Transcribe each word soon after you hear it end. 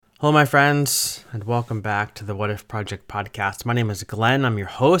Hello, my friends, and welcome back to the What If Project podcast. My name is Glenn. I'm your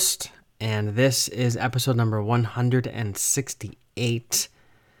host, and this is episode number 168,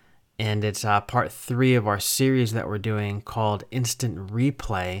 and it's part 3 of our series that we're doing called Instant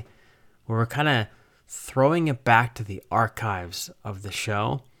Replay, where we're kind of throwing it back to the archives of the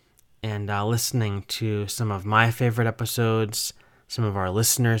show and listening to some of my favorite episodes, some of our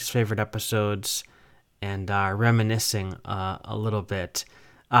listeners' favorite episodes, and reminiscing a little bit.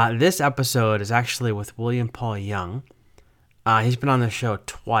 This episode is actually with William Paul Young. He's been on the show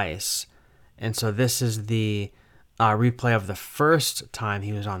twice, and so this is the replay of the first time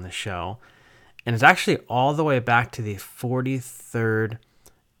he was on the show, and it's actually all the way back to the 43rd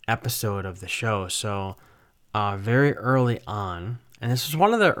episode of the show, so very early on. And this was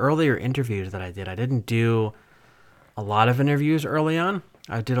one of the earlier interviews that I did. I didn't do a lot of interviews early on.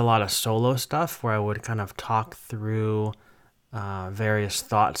 I did a lot of solo stuff where I would kind of talk through various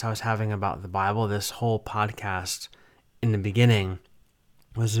thoughts I was having about the Bible. This whole podcast in the beginning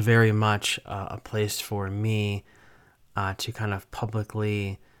was very much a place for me to kind of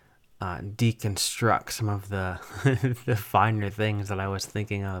publicly deconstruct some of the the finer things that I was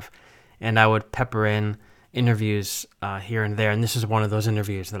thinking of. And I would pepper in interviews here and there. And this is one of those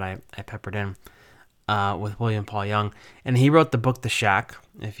interviews that I peppered in with William Paul Young. And he wrote the book The Shack,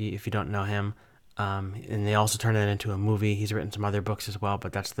 if you don't know him. And they also turned it into a movie. He's written some other books as well,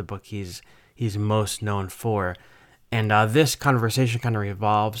 but that's the book he's most known for. And this conversation kind of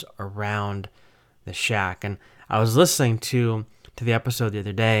revolves around The Shack. And I was listening to the episode the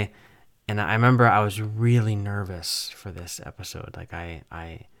other day, and I remember I was really nervous for this episode. Like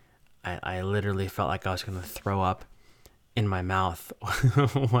I literally felt like I was going to throw up in my mouth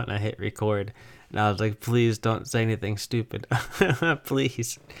when I hit record. And I was like, please don't say anything stupid.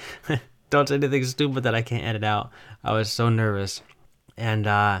 Please. Don't say anything stupid that I can't edit out. I was so nervous. And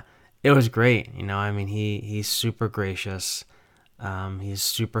it was great. You know, I mean, he's super gracious. He's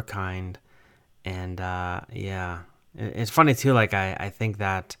super kind. And yeah, it's funny too. Like I think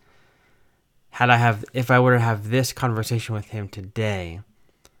that if I were to have this conversation with him today,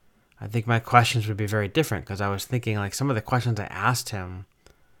 I think my questions would be very different, because I was thinking like some of the questions I asked him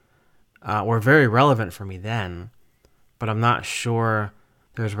were very relevant for me then, but I'm not sure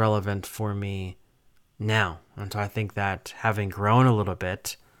they're as relevant for me now. And so I think that having grown a little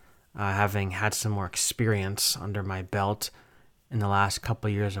bit, having had some more experience under my belt in the last couple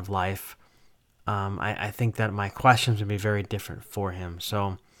of years of life, I think that my questions would be very different for him.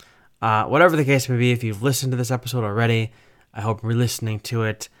 So whatever the case may be, if you've listened to this episode already, I hope re-listening to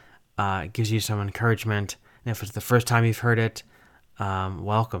it gives you some encouragement. And if it's the first time you've heard it,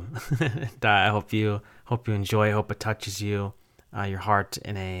 welcome. I hope you enjoy. I hope it touches you, your heart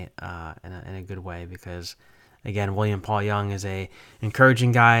in a good way, because again, William Paul Young is a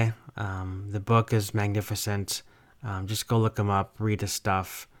encouraging guy. The book is magnificent. Just go look him up, read his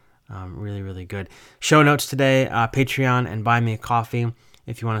stuff. Really, really good. Show notes today, Patreon and Buy Me a Coffee.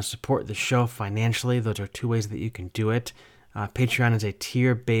 If you want to support the show financially, those are two ways that you can do it. Patreon is a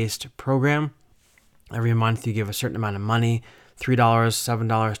tier-based program. Every month you give a certain amount of money, $3, $7,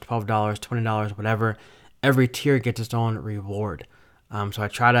 $12, $20, whatever. Every tier gets its own reward. So I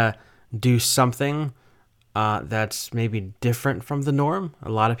try to do something that's maybe different from the norm. A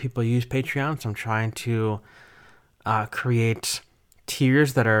lot of people use Patreon, so I'm trying to create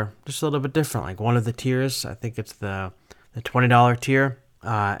tiers that are just a little bit different. Like one of the tiers, I think it's the $20 tier.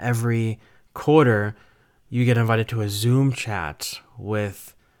 Every quarter, you get invited to a Zoom chat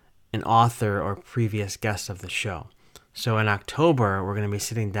with an author or previous guest of the show. So in October, we're going to be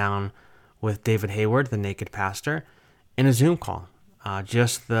sitting down with David Hayward, the Naked Pastor, in a Zoom call.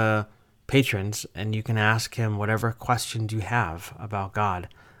 Just the patrons, and you can ask him whatever questions you have about God,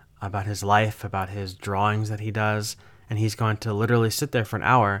 about his life, about his drawings that he does, and he's going to literally sit there for an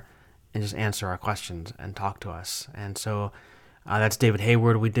hour and just answer our questions and talk to us. And so that's David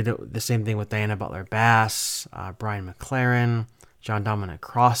Hayward. We did the same thing with Diana Butler Bass, Brian McLaren, John Dominic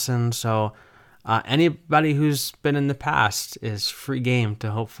Crossan. So anybody who's been in the past is free game to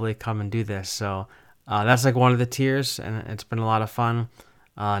hopefully come and do this. So that's like one of the tiers, and it's been a lot of fun.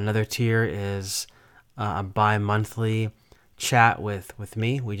 Another tier is a bi-monthly chat with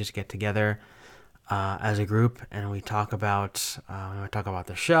me. We just get together as a group, and we talk about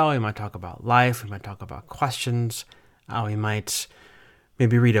the show. We might talk about life. We might talk about questions. We might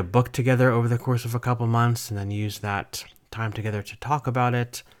maybe read a book together over the course of a couple months, and then use that time together to talk about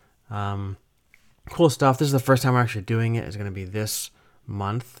it. Cool stuff. This is the first time we're actually doing it. It's going to be this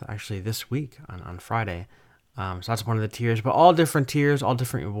month, actually this week on Friday. So that's one of the tiers, but all different tiers, all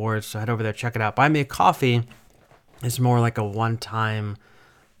different rewards. So head over there, check it out. Buy Me a Coffee is more like a one-time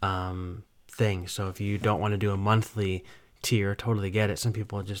thing. So if you don't want to do a monthly tier, totally get it. Some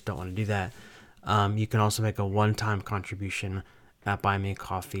people just don't want to do that. You can also make a one-time contribution at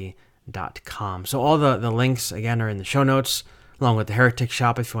buymeacoffee.com. So all the links, again, are in the show notes, along with the Heretic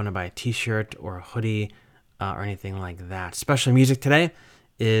Shop if you want to buy a t-shirt or a hoodie or anything like that. Special music today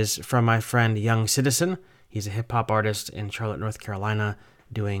is from my friend Young Citizen. He's a hip-hop artist in Charlotte, North Carolina,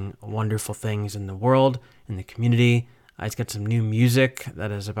 doing wonderful things in the world, in the community. He's got some new music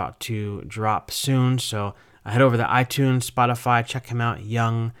that is about to drop soon. So head over to iTunes, Spotify, check him out,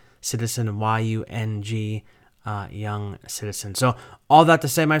 Young Citizen, Y-U-N-G, Young Citizen. So all that to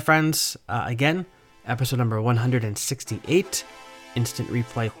say, my friends, again, episode number 168, Instant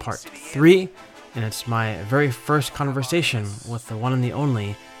Replay Part 3. And it's my very first conversation with the one and the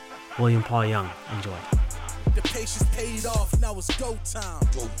only William Paul Young. Enjoy. The patience paid off, now it's go time.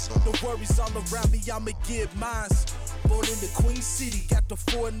 The worries all around me, I'ma get mines. Born in the Queen City, got the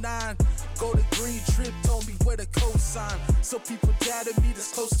 4-9. Go to Green Trip, told me where the cosign. So people doubted me,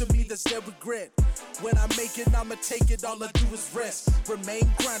 that's close to me, that's their regret. When I make it, I'ma take it, all I do is rest. Remain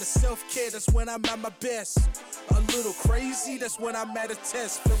grounded, self-care, that's when I'm at my best. A little crazy, that's when I'm at a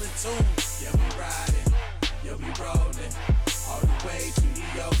test, feeling tuned. Yeah, we riding, yeah, we rolling, all the way to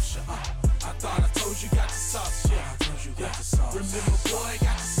the ocean. I thought I told you got the sauce, yeah. I told you got the sauce. Remember, boy,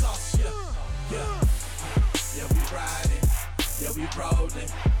 got the sauce, yeah. Yeah, we riding, yeah, we rolling,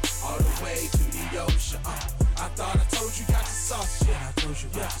 all the way to the ocean. I thought I told you got the sauce, yeah. I told you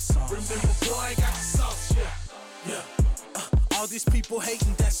got the sauce. Remember, boy, got the sauce, yeah. All these people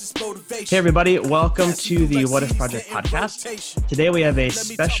hating, that's just motivation. Hey everybody, welcome to the What If Project podcast. Today we have a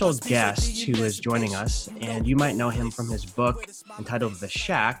special guest who is joining us, and you might know him from his book entitled The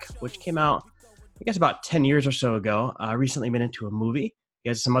Shack, which came out, I guess, about 10 years or so ago. Recently made into a movie. He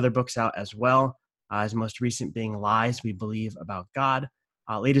has some other books out as well. His most recent being Lies We Believe About God.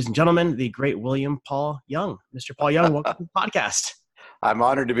 Ladies and gentlemen, the great William Paul Young. Mr. Paul Young, welcome to the podcast. I'm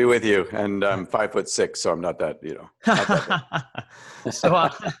honored to be with you, and I'm 5'6", so I'm not that, not that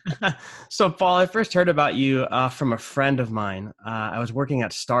So Paul, I first heard about you from a friend of mine. I was working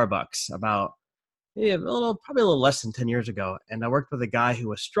at Starbucks about probably a little less than 10 years ago, and I worked with a guy who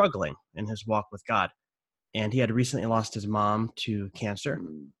was struggling in his walk with God, and he had recently lost his mom to cancer,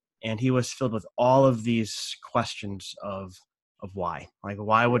 and he was filled with all of these questions of why, like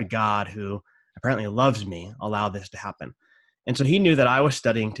why would God, who apparently loves me, allow this to happen? And so he knew that I was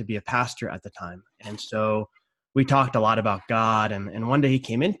studying to be a pastor at the time. And so we talked a lot about God. And one day he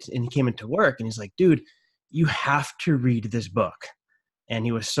came into work and he's like, dude, you have to read this book. And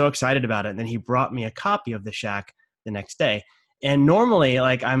he was so excited about it. And then he brought me a copy of The Shack the next day. And normally,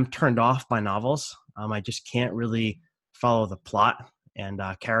 like, I'm turned off by novels. I just can't really follow the plot and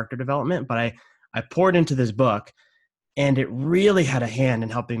character development. But I poured into this book. And it really had a hand in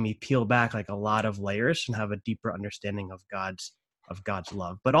helping me peel back like a lot of layers and have a deeper understanding of God's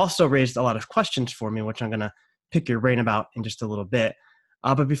love, but also raised a lot of questions for me, which I'm going to pick your brain about in just a little bit.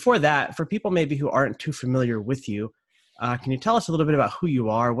 But before that, for people maybe who aren't too familiar with you, can you tell us a little bit about who you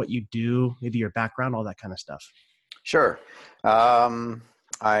are, what you do, maybe your background, all that kind of stuff? Sure. I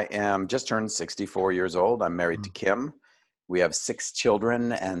am just turned 64 years old. I'm married to Kim. We have 6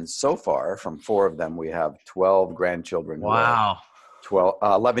 children, and so far, from 4 of them, we have 12 grandchildren. Wow.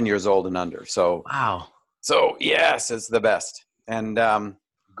 11 years old and under. So, wow. So yes, it's the best. And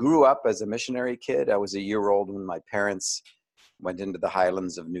grew up as a missionary kid. I was a year old when my parents went into the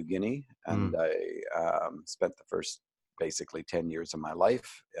highlands of New Guinea, and I spent the first basically 10 years of my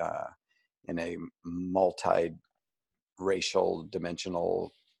life in a multi-racial,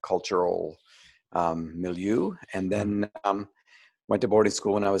 dimensional, cultural milieu, and then went to boarding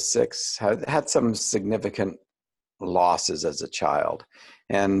school when I was 6. Had some significant losses as a child,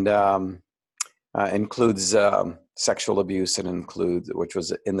 and includes sexual abuse, and includes, which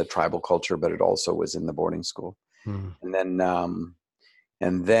was in the tribal culture, but it also was in the boarding school. And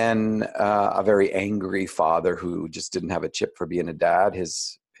then a very angry father who just didn't have a chip for being a dad.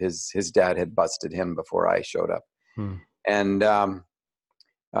 His dad had busted him before I showed up, and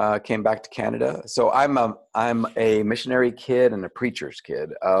came back to Canada. So I'm a missionary kid and a preacher's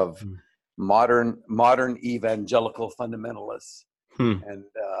kid of modern evangelical fundamentalists, and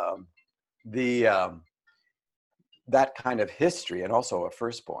that kind of history, and also a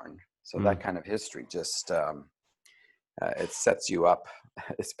firstborn. So that kind of history just it sets you up.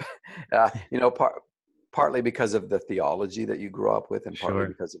 It's partly because of the theology that you grew up with, and partly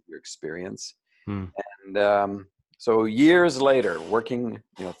because of your experience. And so years later, working,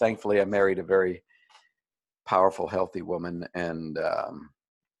 thankfully I married a very powerful, healthy woman, and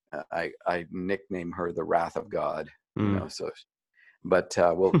I nickname her the Wrath of God. So but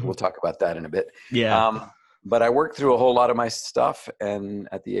we'll talk about that in a bit. Yeah. But I worked through a whole lot of my stuff, and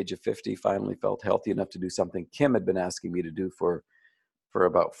at the age of 50, finally felt healthy enough to do something Kim had been asking me to do for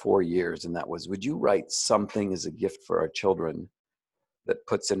about 4 years, and that was, would you write something as a gift for our children that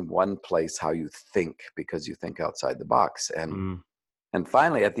puts in one place how you think, because you think outside the box. And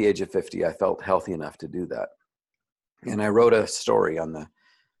finally, at the age of 50, I felt healthy enough to do that. And I wrote a story on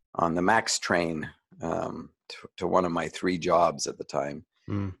the Max train to one of my 3 jobs at the time.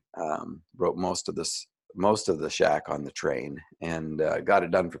 Wrote most of the shack on the train, and got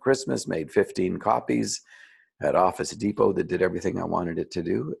it done for Christmas, made 15 copies at Office Depot that did everything I wanted it to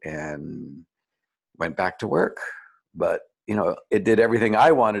do, and went back to work. But it did everything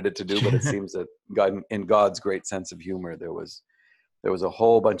I wanted it to do, but it seems that God, in God's great sense of humor, there was a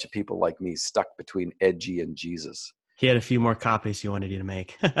whole bunch of people like me stuck between edgy and Jesus. He had a few more copies he wanted you to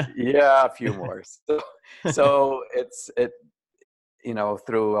make. Yeah, a few more. So it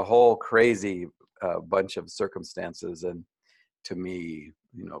through a whole crazy bunch of circumstances, and to me,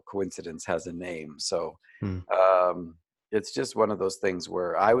 coincidence has a name. So it's just one of those things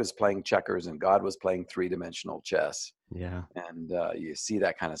where I was playing checkers and God was playing 3-dimensional chess. Yeah. And you see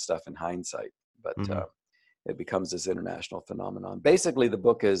that kind of stuff in hindsight, but it becomes this international phenomenon. Basically, the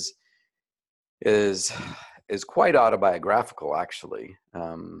book is quite autobiographical, actually.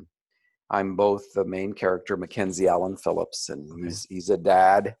 I'm both the main character, Mackenzie Allen Phillips, and he's a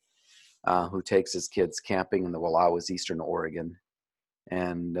dad who takes his kids camping in the Wallowas, Eastern Oregon,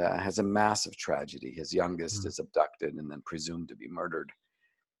 and has a massive tragedy. His youngest is abducted and then presumed to be murdered.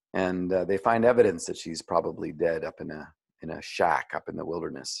 And they find evidence that she's probably dead up in a shack up in the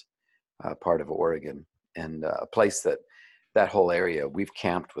wilderness part of Oregon, and a place that whole area we've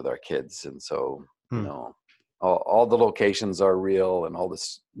camped with our kids. And so, all the locations are real, and all the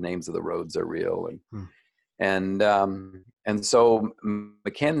names of the roads are real. And so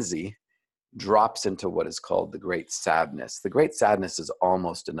Mackenzie drops into what is called the Great Sadness. The Great Sadness is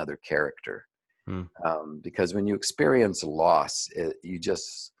almost another character, because when you experience loss, you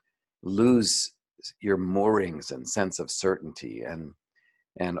just lose your moorings and sense of certainty, and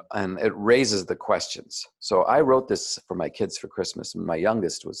it raises the questions. So I wrote this for my kids for Christmas, and my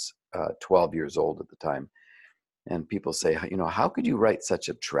youngest was 12 years old at the time. And people say, how could you write such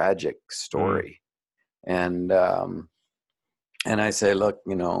a tragic story? And I say, look,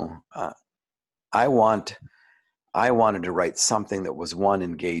 I wanted to write something that was, one,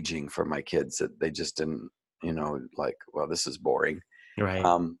 engaging for my kids, that they just didn't, like, well, this is boring. Right.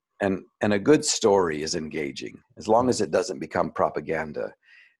 And a good story is engaging, as long as it doesn't become propaganda.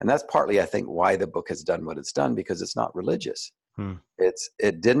 And that's partly, I think, why the book has done what it's done, because it's not religious.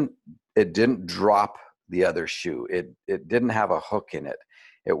 It didn't drop the other shoe. It didn't have a hook in it.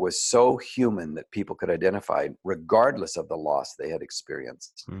 It was so human that people could identify, regardless of the loss they had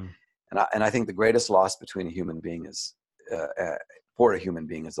experienced. And I think the greatest loss between a human being is, for a human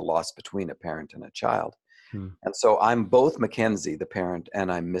being, is the loss between a parent and a child. And so I'm both Mackenzie, the parent, and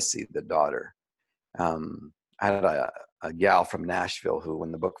I'm Missy, the daughter. I had a gal from Nashville who,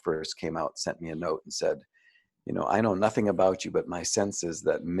 when the book first came out, sent me a note and said, I know nothing about you, but my sense is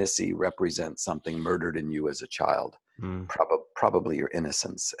that Missy represents something murdered in you as a child, probably your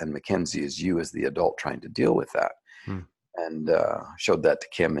innocence. And Mackenzie is you as the adult trying to deal with that. And showed that to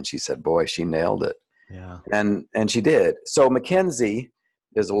Kim, and she said, boy, she nailed it. Yeah. And she did. So Mackenzie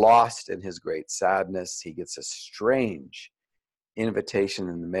is lost in his great sadness. He gets a strange invitation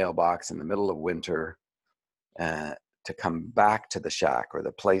in the mailbox in the middle of winter to come back to the shack, or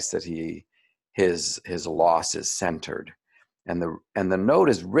the place that his loss is centered. And the note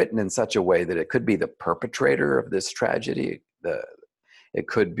is written in such a way that it could be the perpetrator of this tragedy. It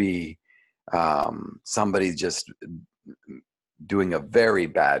could be somebody just doing a very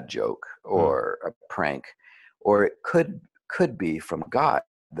bad joke or a prank, or it could be from God.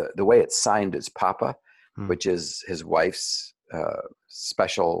 The way it's signed is Papa, which is his wife's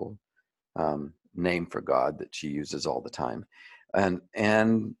special name for God that she uses all the time.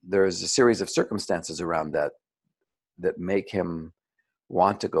 And there's a series of circumstances around that make him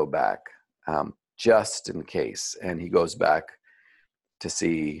want to go back, just in case. And he goes back to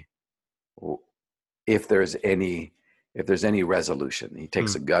see if there's any resolution. He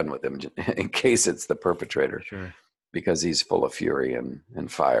takes a gun with him in case it's the perpetrator, because he's full of fury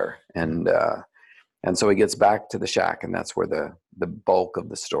and fire. And so he gets back to the shack, and that's where the bulk of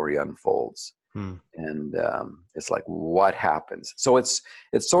the story unfolds. And it's like, what happens? So it's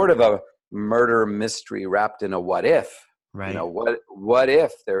sort of a murder mystery wrapped in a what if. Right. What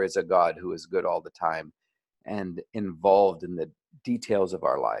if there is a God who is good all the time and involved in the details of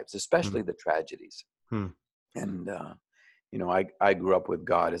our lives, especially the tragedies. And I grew up with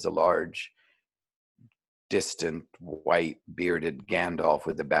God as a large, distant, white, bearded Gandalf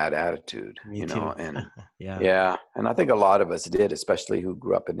with a bad attitude, Me too. and Yeah. yeah, and I think a lot of us did, especially who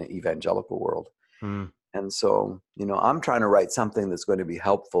grew up in the evangelical world. Mm. And so, I'm trying to write something that's going to be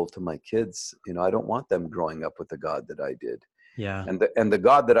helpful to my kids. I don't want them growing up with the God that I did. Yeah. And the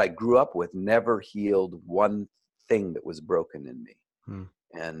God that I grew up with never healed one thing that was broken in me. Mm.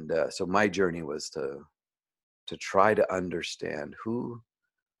 And so my journey was to try to understand,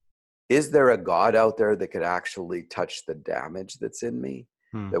 is there a God out there that could actually touch the damage that's in me,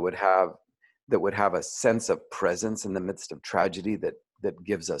 Mm. that would have a sense of presence in the midst of tragedy that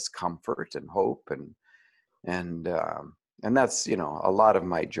gives us comfort and hope, and that's, a lot of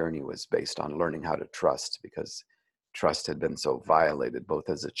my journey was based on learning how to trust, because trust had been so violated, both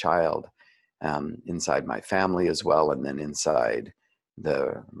as a child, inside my family as well, and then inside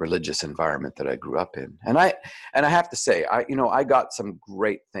the religious environment that I grew up in. And I have to say, I got some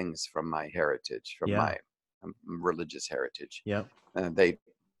great things from my heritage, from Yeah. my religious heritage. Yep. And they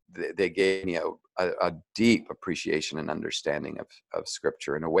gave me a deep appreciation and understanding of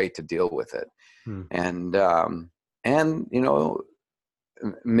Scripture and a way to deal with it. Mm. And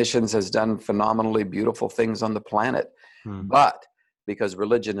missions has done phenomenally beautiful things on the planet. Mm. But because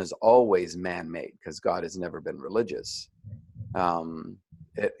religion is always man-made, because God has never been religious,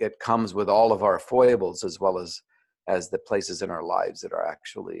 it comes with all of our foibles, as well as the places in our lives that are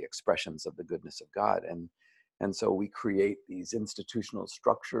actually expressions of the goodness of God. And so we create these institutional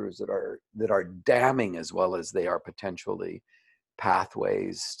structures that are damning, as well as they are potentially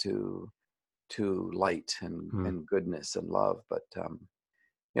pathways to light and goodness and love. But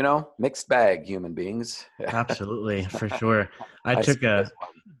mixed bag, human beings. Absolutely, for sure.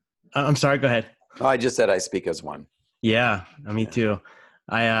 I'm sorry, go ahead. Oh, I just said I speak as one. Yeah, me too.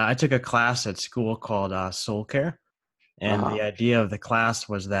 I took a class at school called Soul Care, and the idea of the class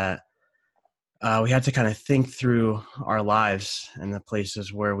was that we had to kind of think through our lives and the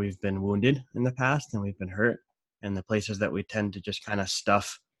places where we've been wounded in the past and we've been hurt, and the places that we tend to just kind of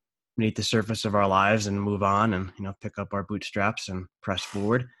stuff beneath the surface of our lives and move on and, pick up our bootstraps and press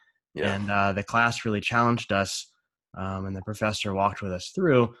forward. Yeah. And the class really challenged us, and the professor walked with us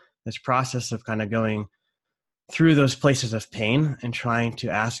through this process of kind of going through those places of pain and trying to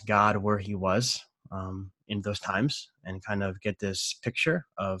ask God where he was in those times, and kind of get this picture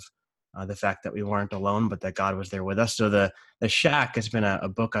of the fact that we weren't alone, but that God was there with us. So the Shack has been a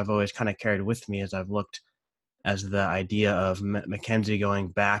book I've always kind of carried with me as I've looked as the idea of Mackenzie going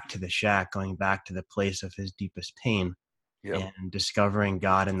back to the Shack, going back to the place of his deepest pain, yep, and discovering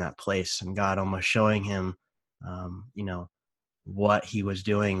God in that place, and God almost showing him, what he was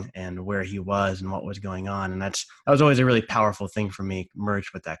doing and where he was and what was going on. And that was always a really powerful thing for me,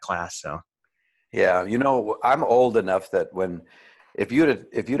 merged with that class. So, yeah, I'm old enough that if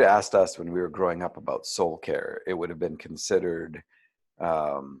you'd asked us when we were growing up about soul care, it would have been considered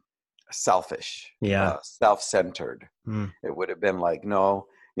selfish, self-centered. It would have been like, no,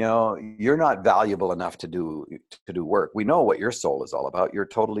 you're not valuable enough to do work. We know what your soul is all about. You're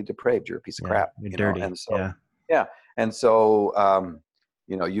totally depraved. You're a piece of crap. You're dirty. And so, and so,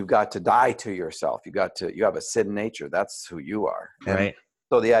 you've got to die to yourself. You have a sin nature. That's who you are. And right.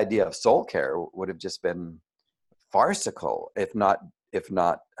 So the idea of soul care would have just been farcical, if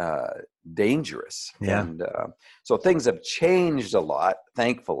not dangerous. Yeah. And so things have changed a lot,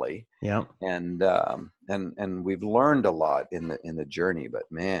 thankfully. Yeah. And we've learned a lot in the journey. But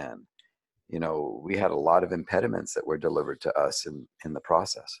man, we had a lot of impediments that were delivered to us in the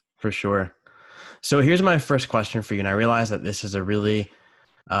process. For sure. So here's my first question for you. And I realize that this is a really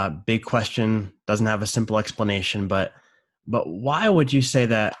big question, doesn't have a simple explanation, but why would you say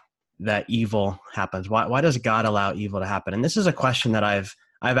that evil happens? Why does God allow evil to happen? And this is a question that I've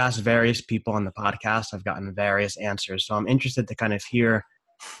asked various people on the podcast. I've gotten various answers. So I'm interested to kind of hear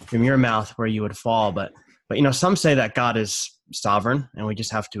from your mouth where you would fall. But some say that God is sovereign and we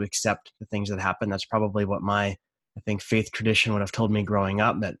just have to accept the things that happen. That's probably what my, I think, faith tradition would have told me growing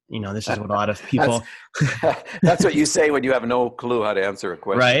up, that, this is what a lot of people. That's what you say when you have no clue how to answer a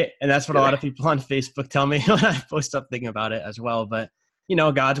question. Right. And that's what a lot of people on Facebook tell me when I post something about it as well. But,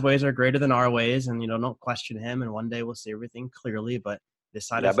 God's ways are greater than our ways, and, don't question him. And one day we'll see everything clearly. But this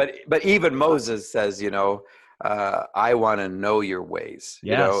side of but even Moses says, I want to know your ways,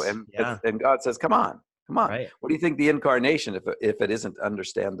 yes. And God says, come on. Right. What do you think the incarnation, if it isn't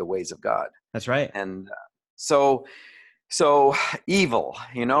understand the ways of God? That's right. And so evil,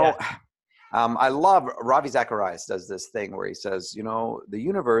 I love Ravi Zacharias does this thing where he says, the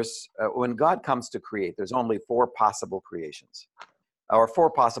universe, when God comes to create, there's only 4 possible creations, or 4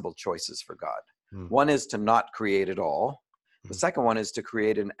 possible choices for God. One is to not create at all. The second one is to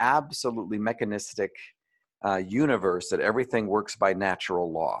create an absolutely mechanistic universe that everything works by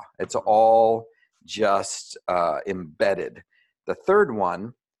natural law. It's all just embedded. The third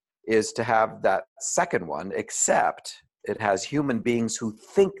one is to have that second one, except it has human beings who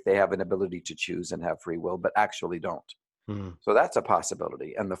think they have an ability to choose and have free will, but actually don't. So that's a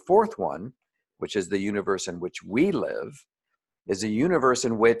possibility. And the fourth one, which is the universe in which we live, is a universe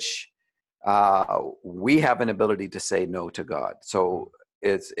in which we have an ability to say no to God. So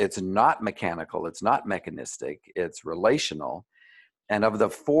it's not mechanical, it's not mechanistic, it's relational. And of the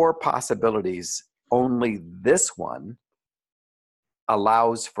four possibilities, only this one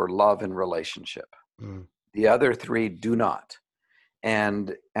allows for love and relationship. The other three do not.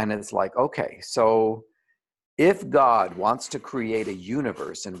 And it's like, okay, so if God wants to create a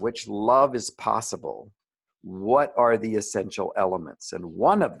universe in which love is possible, what are the essential elements? And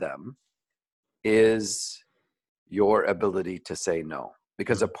one of them is your ability to say no.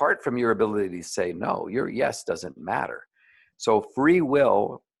 Because apart from your ability to say no, your yes doesn't matter. So free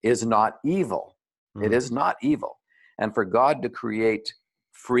will is not evil. It is not evil. And for God to create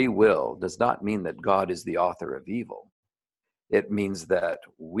free will does not mean that God is the author of evil. It means that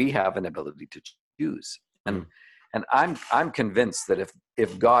we have an ability to choose. And I'm convinced that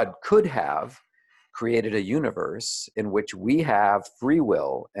if God could have created a universe in which we have free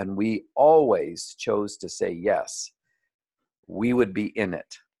will and we always chose to say yes, we would be in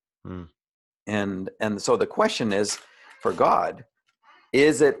it. And so the question is, for God,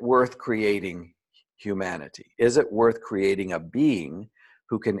 is it worth creating humanity? Is it worth creating a being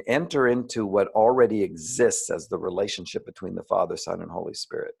who can enter into what already exists as the relationship between the Father, Son, and Holy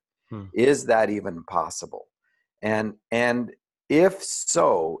Spirit? Is that even possible? And if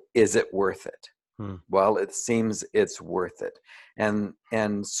so, is it worth it? Well, it seems it's worth it.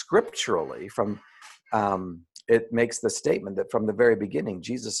 And scripturally, it makes the statement that from the very beginning,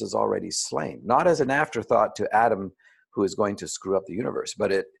 Jesus is already slain, not as an afterthought to Adam, who is going to screw up the universe,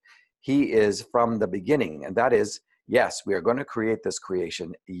 but he is from the beginning. And that is, yes, we are going to create this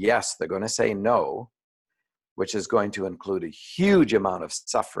creation. Yes, they're going to say no, which is going to include a huge amount of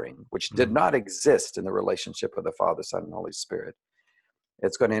suffering, which did not exist in the relationship of the Father, Son, and Holy Spirit.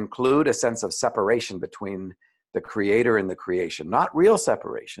 It's going to include a sense of separation between the creator and the creation, not real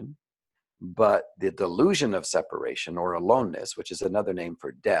separation, but the delusion of separation or aloneness, which is another name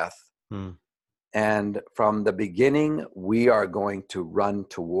for death. And from the beginning, we are going to run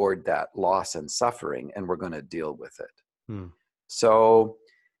toward that loss and suffering, and we're going to deal with it. So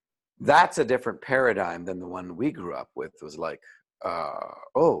that's a different paradigm than the one we grew up with. It was like,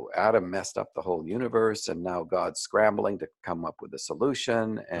 Adam messed up the whole universe, and now God's scrambling to come up with a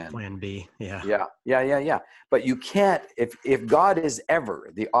solution. And plan B. Yeah. But you can't, if God is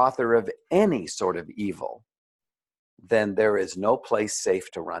ever the author of any sort of evil, then there is no place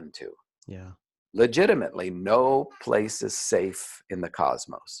safe to run to. Yeah. Legitimately, no place is safe in the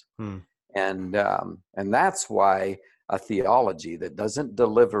cosmos. And that's why a theology that doesn't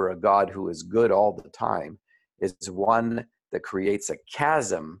deliver a God who is good all the time is one that creates a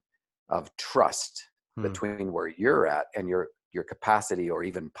chasm of trust between where you're at and your capacity or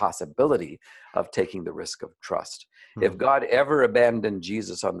even possibility of taking the risk of trust. If God ever abandoned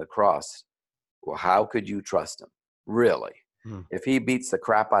Jesus on the cross, well, how could you trust him? Really? If he beats the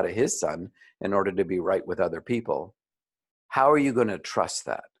crap out of his son in order to be right with other people, how are you going to trust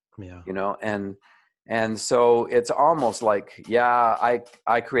that? Yeah. You know, and so it's almost like, I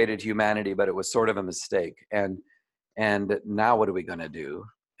created humanity, but it was sort of a mistake. And now what are we going to do?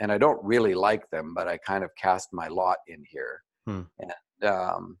 And I don't really like them, but I kind of cast my lot in here.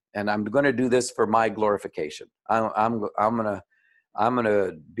 And I'm going to do this for my glorification. I'm going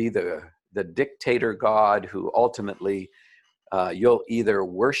to be the dictator God who ultimately you'll either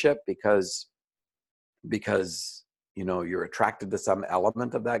worship because you're attracted to some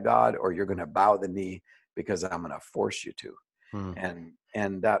element of that God, or you're going to bow the knee because I'm going to force you to.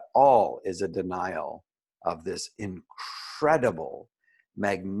 And that all is a denial of this incredible,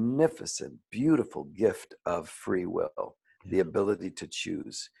 magnificent, beautiful gift of free will, the ability to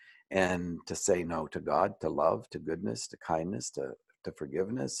choose and to say no to God, to love, to goodness, to kindness, to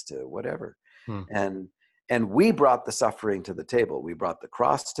forgiveness, to whatever. And we brought the suffering to the table. We brought the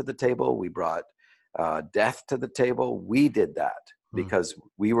cross to the table. We brought death to the table. We did that because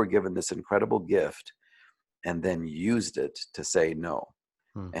we were given this incredible gift and then used it to say no.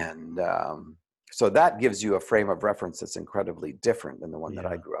 And so that gives you a frame of reference that's incredibly different than the one that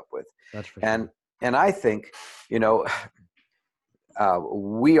I grew up with. That's for sure. And I think,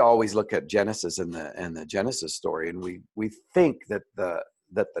 we always look at Genesis and the Genesis story, and we think that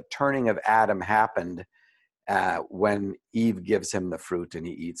the turning of Adam happened when Eve gives him the fruit and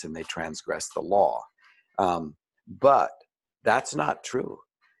he eats and they transgress the law. But that's not true.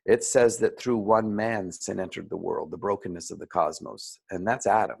 It says that through one man sin entered the world, the brokenness of the cosmos, and that's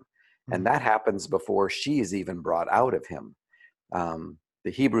Adam. Mm-hmm. And that happens before she is even brought out of him.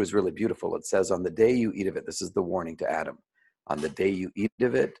 The Hebrew is really beautiful. It says, on the day you eat of it, this is the warning to Adam. On the day you eat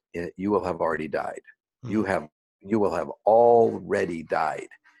of it, you will have already died. Mm-hmm. You will have already died.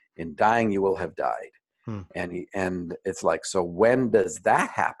 In dying, you will have died. And it's like, so when does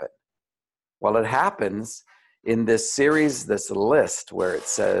that happen? Well, it happens in this series, this list where it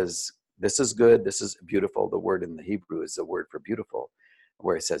says, this is good, this is beautiful. The word in the Hebrew is the word for beautiful,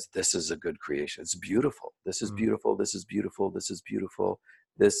 where it says, this is a good creation. It's beautiful. This is beautiful. This is beautiful. This is beautiful.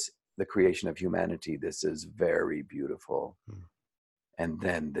 The creation of humanity, this is very beautiful. And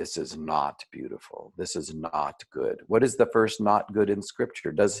then this is not beautiful. This is not good. What is the first not good in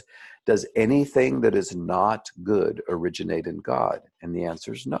Scripture? Does anything that is not good originate in God? And the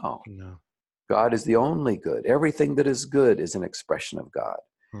answer is no. No. God is the only good. Everything that is good is an expression of God.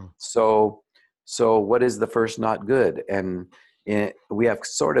 So what is the first not good? And we have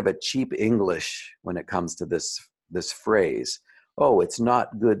sort of a cheap English when it comes to this phrase. Oh, it's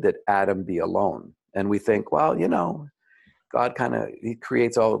not good that Adam be alone. And we think, well, God he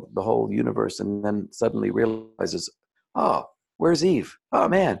creates the whole universe and then suddenly realizes, oh, where's Eve? Oh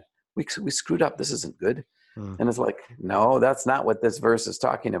man, we screwed up. This isn't good. And it's like, no, that's not what this verse is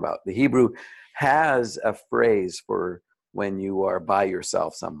talking about. The Hebrew has a phrase for when you are by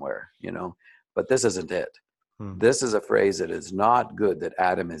yourself somewhere, but this isn't it. This is a phrase that is not good that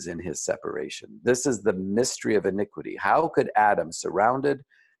Adam is in his separation. This is the mystery of iniquity. How could Adam, surrounded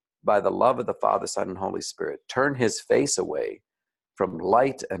by the love of the Father, Son, and Holy Spirit, turn his face away from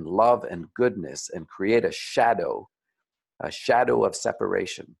light and love and goodness and create a shadow of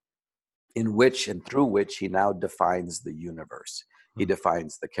separation in which and through which he now defines the universe. He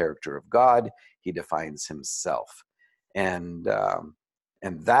defines the character of God. He defines himself. And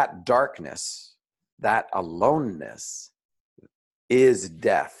that darkness, that aloneness is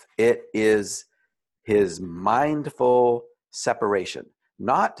death. It is his mindful separation,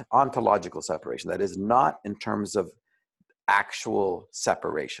 not ontological separation. That is not in terms of actual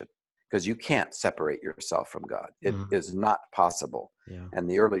separation, because you can't separate yourself from God. It is not possible. Yeah. And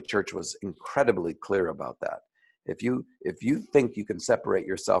the early church was incredibly clear about that. If you think you can separate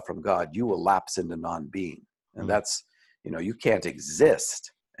yourself from God, you will lapse into non-being. And that's, you can't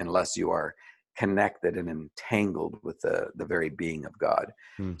exist unless you are connected and entangled with the very being of God.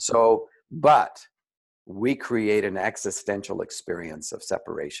 So, but we create an existential experience of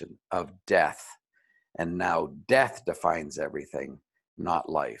separation, of death. And now death defines everything, not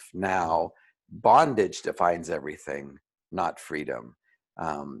life. Now bondage defines everything, not freedom.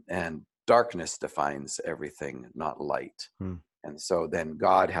 And darkness defines everything, not light. And so then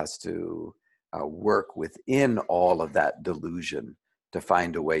God has to work within all of that delusion to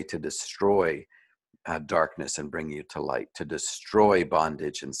find a way to destroy darkness and bring you to light, to destroy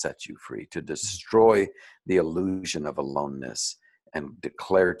bondage and set you free, to destroy the illusion of aloneness and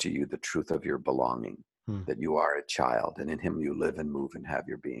declare to you the truth of your belonging, that you are a child and in him you live and move and have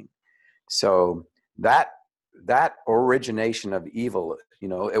your being. So that origination of evil,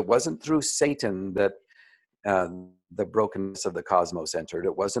 it wasn't through Satan that the brokenness of the cosmos entered.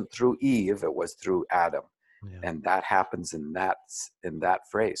 It wasn't through Eve, it was through Adam. Yeah. And that happens in that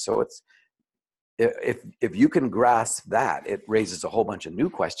phrase. So it's, if you can grasp that, it raises a whole bunch of new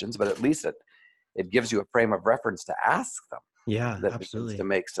questions, but at least it gives you a frame of reference to ask them. Yeah, that absolutely. To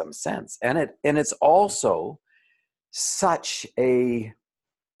make some sense. And it's also such a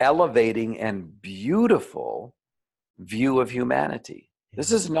elevating and beautiful view of humanity. Yeah.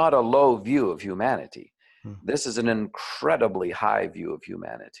 This is not a low view of humanity. This is an incredibly high view of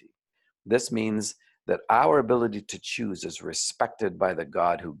humanity. This means that our ability to choose is respected by the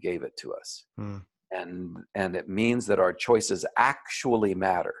God who gave it to us. And it means that our choices actually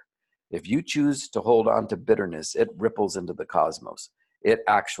matter. If you choose to hold on to bitterness, it ripples into the cosmos. It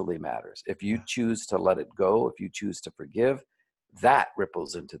actually matters. If you choose to let it go, if you choose to forgive, that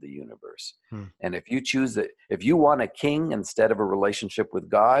ripples into the universe. And if you want a king instead of a relationship with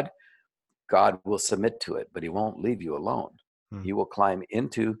God, God will submit to it, but he won't leave you alone. He will climb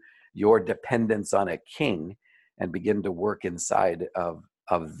into your dependence on a king and begin to work inside of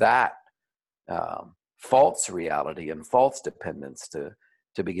that false reality and false dependence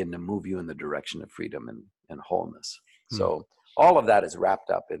to begin to move you in the direction of freedom and wholeness. So all of that is wrapped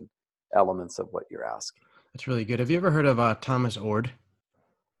up in elements of what you're asking. That's really good. Have you ever heard of Thomas Ord?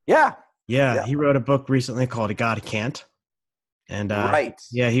 Yeah. Yeah. He wrote a book recently called God Can't. And right.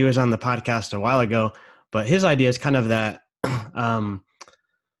 Yeah, he was on the podcast a while ago, But his idea is kind of that um,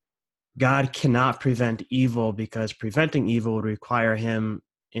 God cannot prevent evil because preventing evil would require him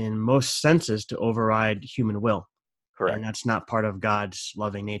in most senses to override human will. Correct. And that's not part of God's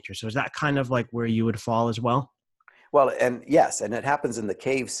loving nature. So is that kind of like where you would fall as well? Well, and yes, and it happens in the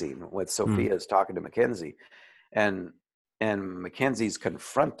cave scene with Sophia is talking to Mackenzie, and Mackenzie's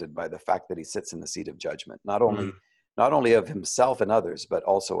confronted by the fact that he sits in the seat of judgment, not only of himself and others, but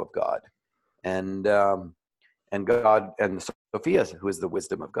also of God. And God and Sophia, who is the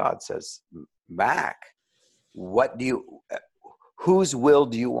wisdom of God, says, Mac, whose will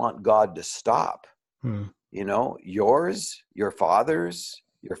do you want God to stop? You know, yours, your father's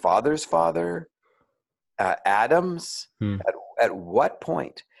father, Adam's. At what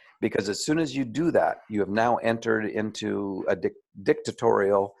point? Because as soon as you do that, you have now entered into a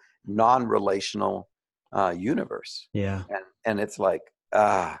dictatorial, non-relational universe. Yeah. And it's like,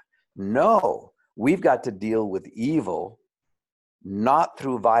 no, we've got to deal with evil, not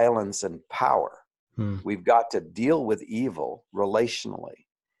through violence and power. We've got to deal with evil relationally.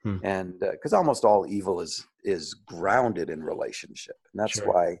 And because almost all evil is grounded in relationship. And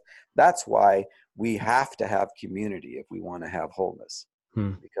that's why we have to have community if we want to have wholeness.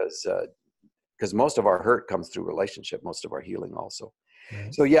 Because most of our hurt comes through relationship, most of our healing also.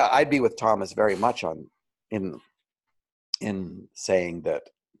 Right. So yeah, I'd be with Thomas very much in saying that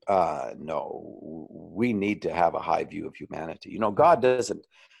no, we need to have a high view of humanity. You know, God doesn't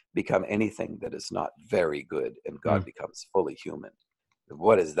become anything that is not very good, and God becomes fully human.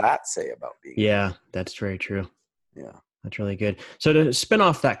 What does that say about being? Yeah, that's very true. Yeah, that's really good. So to spin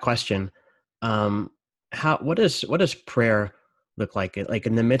off that question, what does prayer look like? Like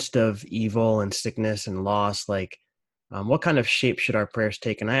in the midst of evil and sickness and loss, like what kind of shape should our prayers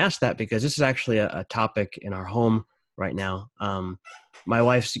take? And I ask that because this is actually a topic in our home right now. My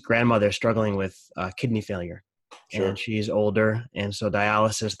wife's grandmother is struggling with kidney failure, and she's older, and so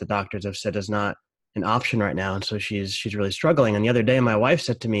dialysis, the doctors have said, is not an option right now. And so she's really struggling. And the other day, my wife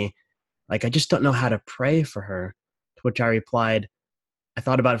said to me, like, I just don't know how to pray for her, to which I replied, I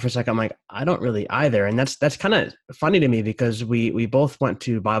thought about it for a second. I'm like, I don't really either. And that's kind of funny to me because we both went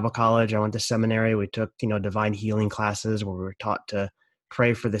to Bible college. I went to seminary. We took, divine healing classes where we were taught to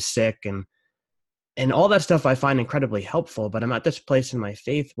pray for the sick and all that stuff I find incredibly helpful. But I'm at this place in my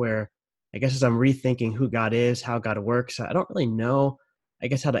faith where I guess as I'm rethinking who God is, how God works, I don't really know, I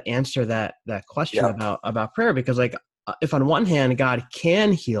guess, how to answer that question about prayer. Because like, if on one hand, God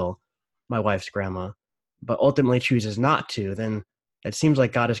can heal my wife's grandma, but ultimately chooses not to, then it seems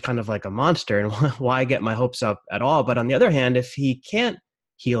like God is kind of like a monster, and why get my hopes up at all? But on the other hand, if he can't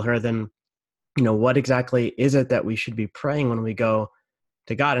heal her, then, what exactly is it that we should be praying when we go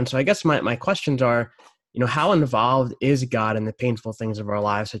to God? And so I guess my questions are, how involved is God in the painful things of our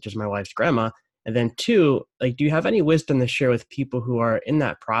lives, such as my wife's grandma? And then two, like, do you have any wisdom to share with people who are in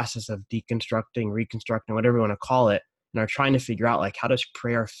that process of deconstructing, reconstructing, whatever you want to call it, and are trying to figure out, like, how does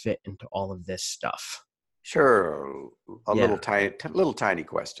prayer fit into all of this stuff? Sure. Little tiny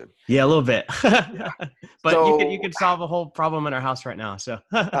question. Yeah, a little bit. But so, you could solve a whole problem in our house right now. So.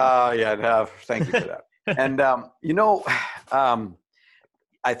 Thank you for that. And,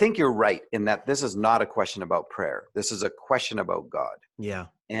 I think you're right in that this is not a question about prayer. This is a question about God. Yeah.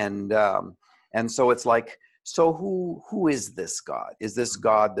 And so it's like, so who is this God? Is this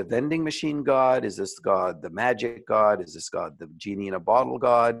God the vending machine God? Is this God the magic God? Is this God the genie in a bottle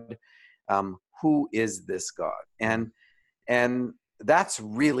God? Who is this God? And that's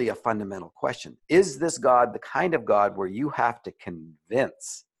really a fundamental question. Is this God the kind of God where you have to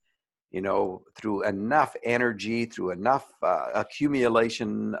convince, through enough energy, through enough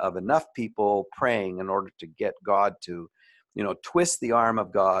accumulation of enough people praying in order to get God to, twist the arm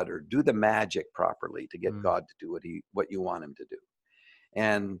of God or do the magic properly to get God to do what you want him to do.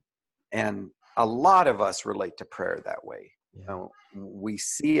 And a lot of us relate to prayer that way. Yeah. We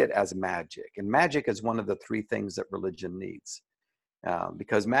see it as magic, and magic is one of the three things that religion needs,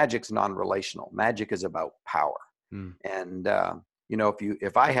 because magic's non-relational. Magic is about power. And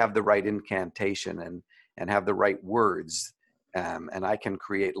if I have the right incantation and have the right words, and I can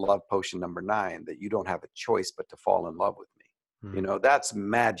create love potion number 9, that you don't have a choice but to fall in love with me. That's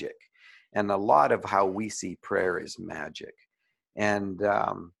magic. And a lot of how we see prayer is magic. And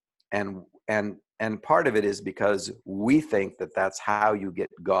part of it is because we think that that's how you get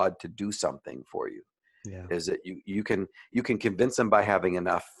God to do something for you. Yeah. Is that you can convince him by having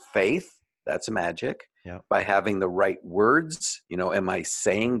enough faith. That's magic. Yeah. By having the right words, am I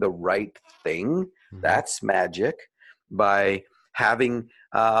saying the right thing? That's magic. By having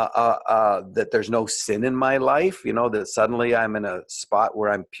that there's no sin in my life, that suddenly I'm in a spot where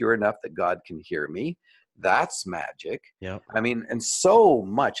I'm pure enough that God can hear me. that's magic. Yeah. I mean, and so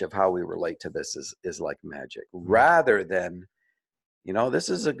much of how we relate to this is like magic, rather than, this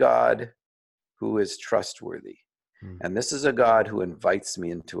is a God who is trustworthy. And this is a God who invites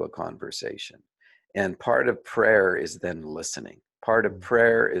me into a conversation. And part of prayer is then listening. Part of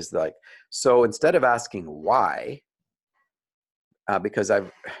prayer is like, so instead of asking why, because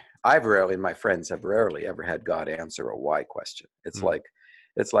I've rarely, and my friends have rarely ever had God answer a why question. It's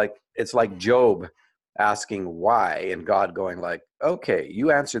like Job asking why, and God going like, okay,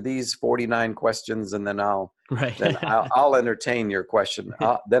 you answer these 49 questions, and then I'll entertain your question.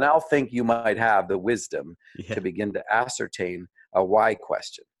 Then I'll think you might have the wisdom to begin to ascertain a why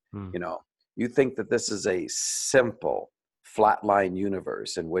question. You think that this is a simple flatline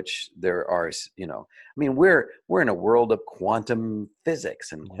universe in which there are, we're in a world of quantum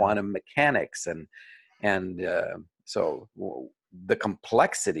physics and quantum mechanics, and so the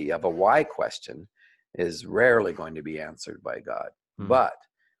complexity of a why question is rarely going to be answered by God. But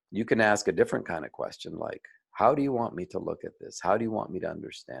you can ask a different kind of question, like, how do you want me to look at this? How do you want me to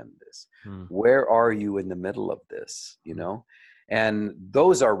understand this? Where are you in the middle of this? And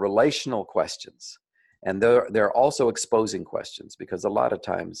those are relational questions. And they're also exposing questions, because a lot of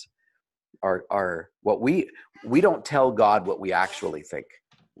times are what we don't tell God what we actually think.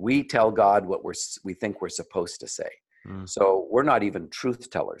 We tell God what we think we're supposed to say. So we're not even truth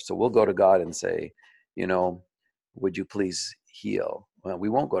tellers. So we'll go to God and say, would you please heal? Well, we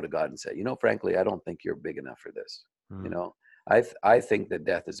won't go to God and say, frankly, I don't think you're big enough for this. I think that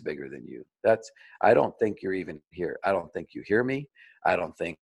death is bigger than you. I don't think you're even here. I don't think you hear me. I don't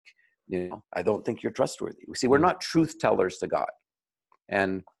think you're trustworthy. See, we're not truth tellers to God.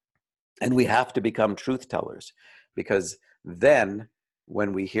 And we have to become truth tellers, because then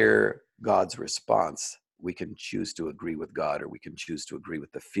when we hear God's response, we can choose to agree with God, or we can choose to agree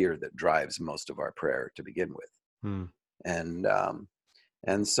with the fear that drives most of our prayer to begin with.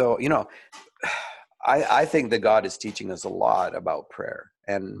 And so, I think that God is teaching us a lot about prayer,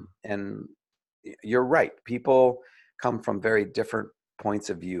 and you're right. People come from very different points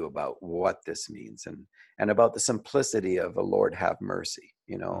of view about what this means, and about the simplicity of a Lord have mercy,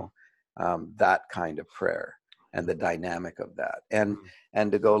 that kind of prayer and the dynamic of that,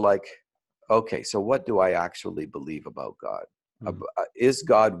 and to go like, okay, so what do I actually believe about God? Is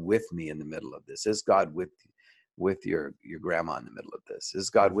God with me in the middle of this? Is God with your grandma in the middle of this? Is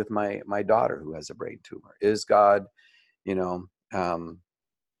God with my daughter who has a brain tumor? Is God,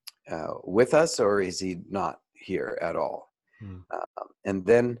 with us, or is he not here at all? And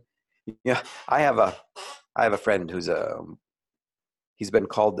then, I have a friend who's he's been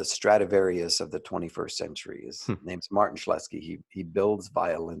called the Stradivarius of the 21st century. His name's Martin Schlesky. He builds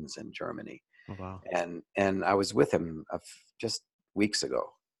violins in Germany. Oh, wow. And I was with him just weeks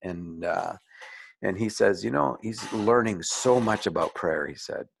ago, and he says, he's learning so much about prayer, he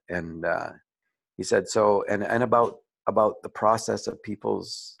said. And he said, so, and about the process of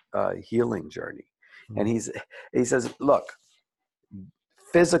people's healing journey. And he says, look,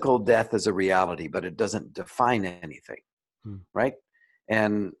 physical death is a reality, but it doesn't define anything, right?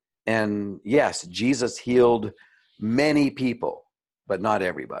 And yes, Jesus healed many people, but not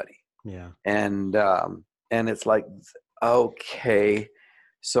everybody. Yeah. And it's like, okay,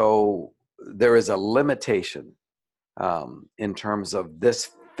 so there is a limitation in terms of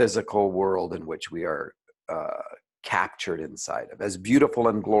this physical world in which we are captured inside of. As beautiful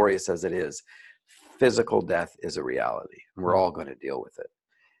and glorious as it is, physical death is a reality, and we're all going to deal with it.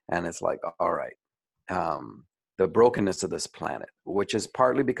 And it's like, all right, the brokenness of this planet, which is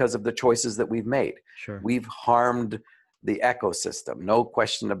partly because of the choices that we've made. Sure. We've harmed the ecosystem, no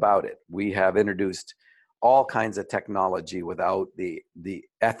question about it. We have introduced all kinds of technology without the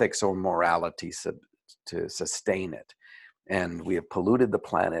ethics or morality to sustain it. And we have polluted the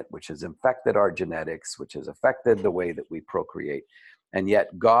planet, which has infected our genetics, which has affected the way that we procreate. And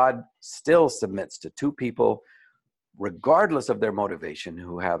yet God still submits to two people, regardless of their motivation,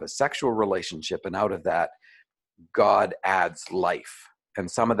 who have a sexual relationship. And out of that, God adds life. And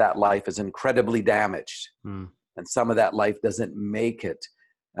some of that life is incredibly damaged. And some of that life doesn't make it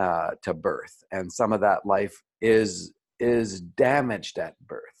to birth. And some of that life is damaged at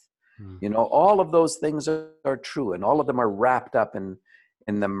birth. All of those things are true, and all of them are wrapped up in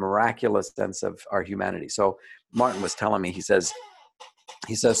the miraculous sense of our humanity. So Martin was telling me, he says,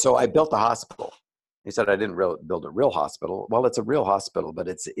 so I built a hospital. He said, I didn't build a real hospital. Well, it's a real hospital, but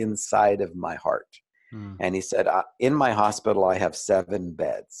it's inside of my heart. And he said, in my hospital, I have 7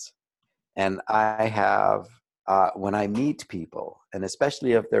 beds. And I have, when I meet people, and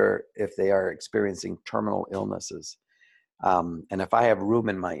especially if they are experiencing terminal illnesses, and if I have room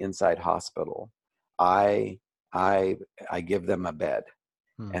in my inside hospital, I give them a bed,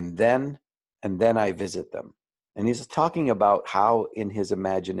 and then I visit them. And he's talking about how in his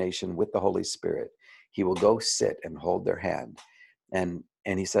imagination with the Holy Spirit, he will go sit and hold their hand. And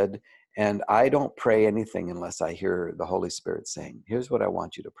he said, and I don't pray anything unless I hear the Holy Spirit saying, here's what I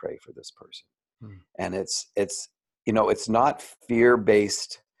want you to pray for this person. And it's not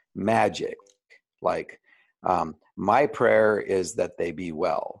fear-based magic. Like, my prayer is that they be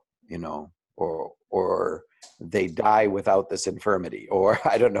well, or they die without this infirmity, or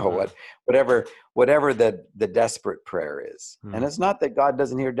I don't know whatever the desperate prayer is. And it's not that God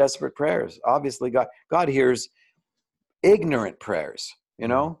doesn't hear desperate prayers. Obviously God hears ignorant prayers,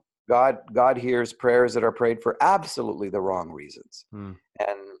 God hears prayers that are prayed for absolutely the wrong reasons.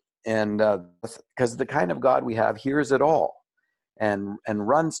 And because the kind of God we have hears it all and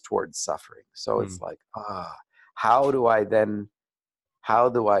runs towards suffering. So it's like, how do I then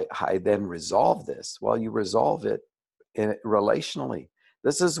resolve this? Well, you resolve it relationally.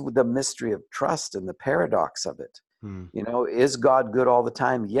 This is the mystery of trust and the paradox of it. Is God good all the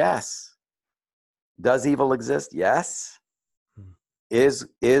time? Yes. Does evil exist? Yes.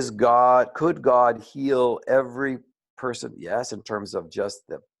 Could God heal every person? Yes, in terms of just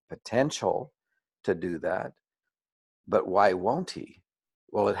the potential to do that. But why won't he?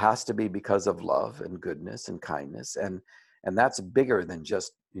 Well, it has to be because of love and goodness and kindness, and that's bigger than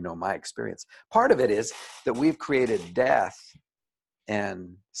just my experience. Part of it is that we've created death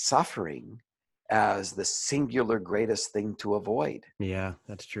and suffering as the singular greatest thing to avoid. Yeah,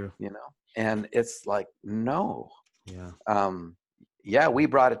 that's true. And it's like, no. Yeah, we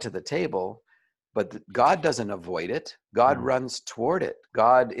brought it to the table, but God doesn't avoid it. God runs toward it.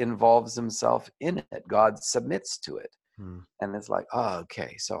 God involves himself in it. God submits to it. And it's like,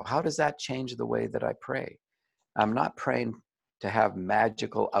 okay, so how does that change the way that I pray? I'm not praying to have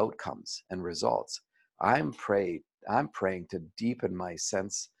magical outcomes and results. I'm praying to deepen my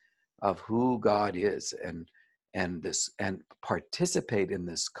sense of who God is and participate in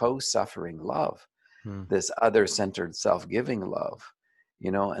this co-suffering love, this other-centered self-giving love,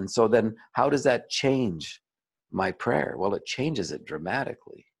 and so then how does that change my prayer? Well, it changes it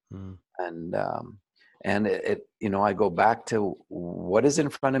dramatically. And it I go back to what is in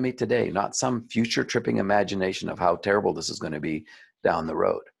front of me today, not some future tripping imagination of how terrible this is going to be down the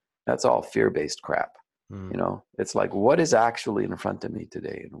road. That's all fear-based crap. It's like, what is actually in front of me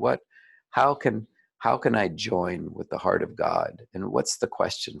today, and how can I join with the heart of God, and what's the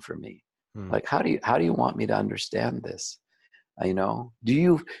question for me? Like, how do you want me to understand this? Do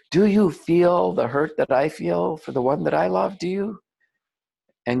you feel the hurt that I feel for the one that I love? Do you?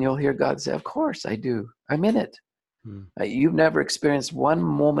 And you'll hear God say, of course I do. I'm in it. You've never experienced one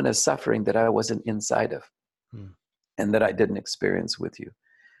moment of suffering that I wasn't inside of, and that I didn't experience with you.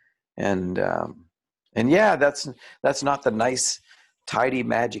 And yeah, that's not the nice, tidy,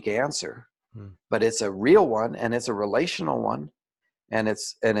 magic answer, but it's a real one, and it's a relational one, and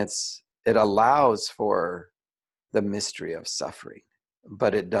it allows for the mystery of suffering,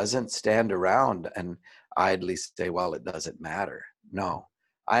 but it doesn't stand around and idly say, well, it doesn't matter. No,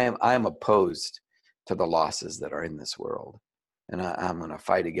 I am opposed to the losses that are in this world, and I'm going to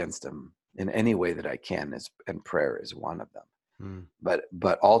fight against them in any way that I can, and prayer is one of them.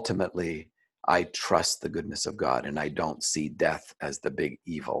 But ultimately, I trust the goodness of God, and I don't see death as the big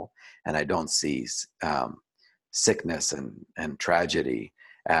evil, and I don't see sickness and tragedy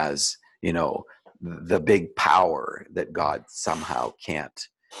as the big power that God somehow can't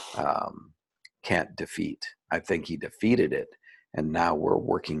defeat. I think he defeated it, and now we're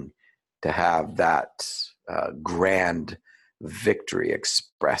working to have that grand victory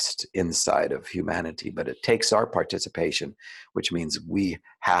expressed inside of humanity. But it takes our participation, which means we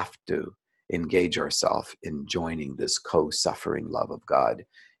have to engage ourselves in joining this co-suffering love of God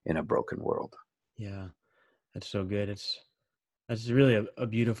in a broken world. Yeah, that's so good. That's really a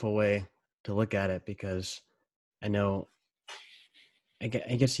beautiful way to look at it, because I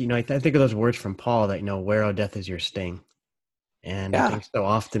guess I think of those words from Paul that, where, O death, is your sting? And I think so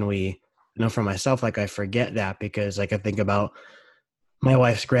often for myself, like, I forget that, because like I think about my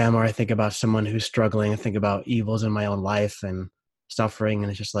wife's grandma, I think about someone who's struggling, I think about evils in my own life and suffering, and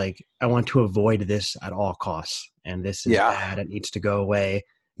it's just like, I want to avoid this at all costs, and this is bad, it needs to go away.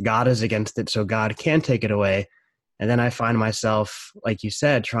 God is against it, so God can take it away. And then I find myself, like you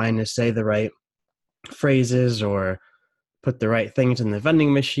said, trying to say the right phrases or put the right things in the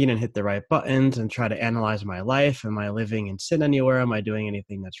vending machine and hit the right buttons and try to analyze my life. Am I living in sin anywhere? Am I doing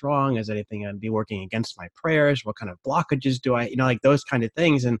anything that's wrong? Is anything going to be working against my prayers? What kind of blockages do I, like those kind of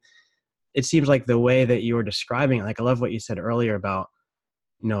things. And it seems like the way that you were describing it, like I love what you said earlier about,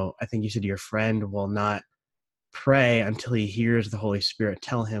 I think you said your friend will not pray until he hears the Holy Spirit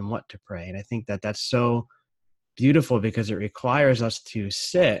tell him what to pray. And I think that that's so beautiful because it requires us to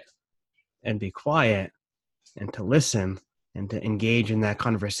sit and be quiet and to listen and to engage in that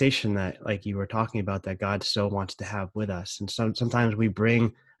conversation that, like you were talking about, that God so wants to have with us. And sometimes we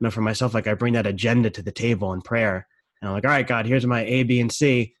bring, for myself, like I bring that agenda to the table in prayer, and I'm like, all right, God, here's my A, B, and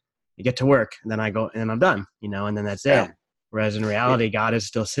C. You get to work, and then I go, and I'm done, and then that's it. Whereas in reality, God is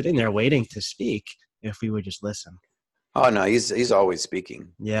still sitting there waiting to speak if we would just listen. Oh no, he's always speaking.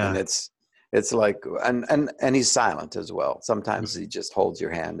 Yeah. And it's like, and he's silent as well. Sometimes he just holds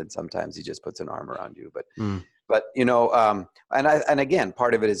your hand, and sometimes he just puts an arm around you. But and again,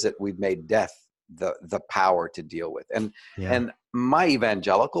 part of it is that we've made death the power to deal with. And my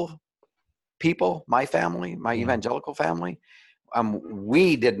evangelical people, my family, evangelical family,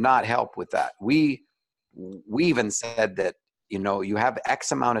 we did not help with that. We even said that, you have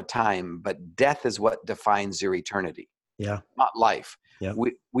X amount of time, but death is what defines your eternity. Yeah. Not life. Yeah.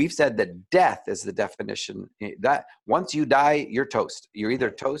 We've said that death is the definition, that once you die, you're toast. You're either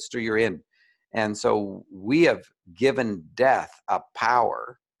toast or you're in. And so we have given death a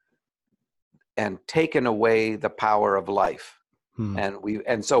power and taken away the power of life.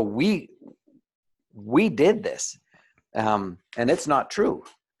 And so we did this. And it's not true.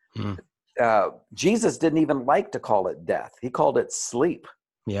 Jesus didn't even like to call it death. He called it sleep.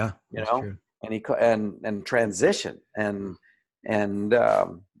 Yeah. True. And transition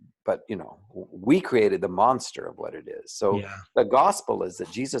but we created the monster of what it is. So the gospel is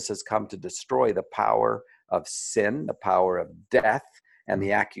that Jesus has come to destroy the power of sin, the power of death, and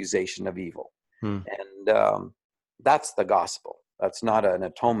the accusation of evil. And that's the gospel. That's not an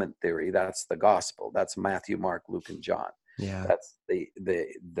atonement theory. That's the gospel. That's Matthew, Mark, Luke, and John. Yeah. That's the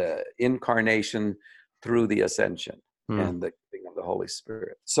incarnation through the ascension and the giving of the Holy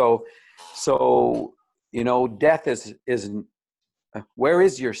Spirit. So death is where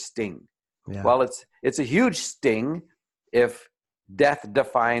is your sting? Yeah. Well, it's a huge sting if death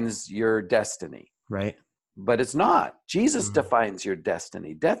defines your destiny. Right. But it's not. Jesus defines your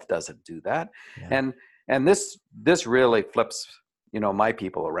destiny. Death doesn't do that. Yeah. And this really flips, my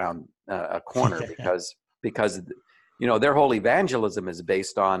people around a corner because their whole evangelism is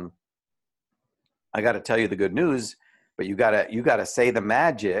based on, I got to tell you the good news, but you got to say the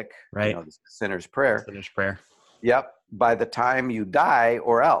magic, right? The sinner's prayer. Sinner's prayer. Yep. By the time you die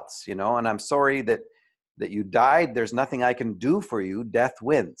or else, and I'm sorry that you died. There's nothing I can do for you. Death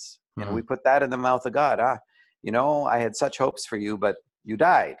wins. We put that in the mouth of God. I had such hopes for you, but you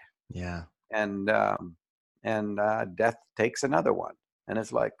died. Yeah. And death takes another one. And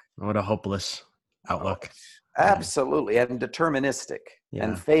it's like, what a hopeless outlook. Absolutely. And deterministic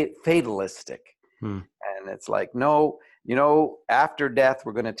and fatalistic. And it's like, no, after death,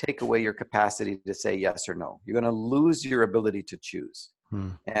 we're going to take away your capacity to say yes or no. You're going to lose your ability to choose.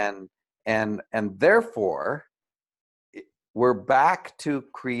 And therefore, we're back to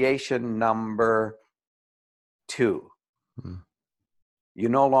creation number 2. You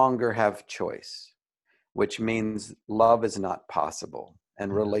no longer have choice, which means love is not possible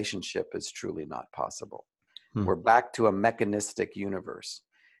and relationship is truly not possible. We're back to a mechanistic universe.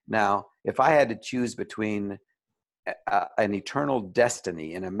 Now, if I had to choose between an eternal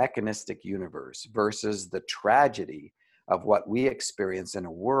destiny in a mechanistic universe versus the tragedy of what we experience in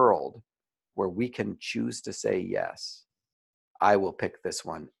a world where we can choose to say yes, I will pick this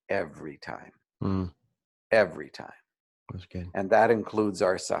one every time. Every time. That's good. And that includes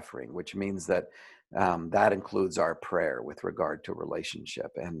our suffering, which means that that includes our prayer with regard to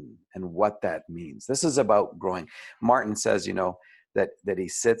relationship and what that means. This is about growing. Martin says, that he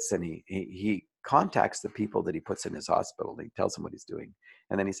sits and he contacts the people that he puts in his hospital. He tells them what he's doing.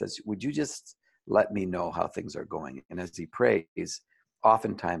 And then he says, would you just let me know how things are going? And as he prays,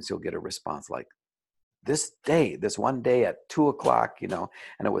 oftentimes he'll get a response like, this one day at 2:00,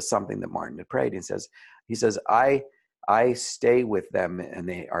 and it was something that Martin had prayed. He says, I stay with them and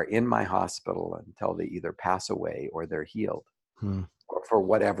they are in my hospital until they either pass away or they're healed or for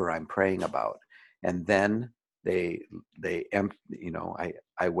whatever I'm praying about. And then I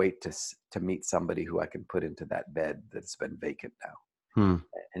wait to meet somebody who I can put into that bed that's been vacant now.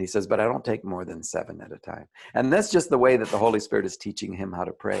 And he says, but I don't take more than 7 at a time. And that's just the way that the Holy Spirit is teaching him how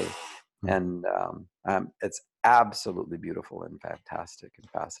to pray. And it's absolutely beautiful and fantastic and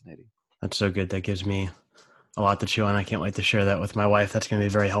fascinating. That's so good. That gives me a lot to chew on. I can't wait to share that with my wife. That's going to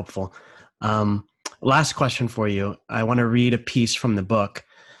be very helpful. Last question for you. I want to read a piece from the book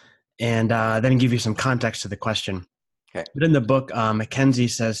and then give you some context to the question. Okay. But in the book, Mackenzie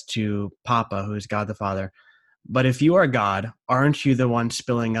says to Papa, who is God the Father, But if you are God, aren't you the one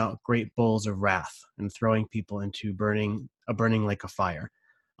spilling out great bowls of wrath and throwing people into burning like a fire?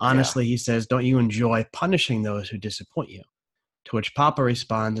 Honestly, he says, don't you enjoy punishing those who disappoint you? To which Papa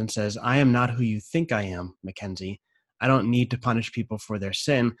responds and says, I am not who you think I am, Mackenzie. I don't need to punish people for their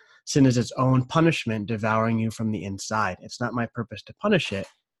sin. Sin is its own punishment, devouring you from the inside. It's not my purpose to punish it,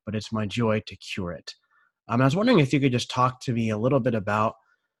 but it's my joy to cure it. I was wondering if you could just talk to me a little bit about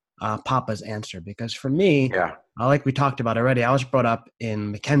Papa's answer, because for me, like we talked about already, I was brought up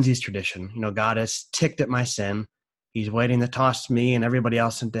in Mackenzie's tradition. God is ticked at my sin. He's waiting to toss me and everybody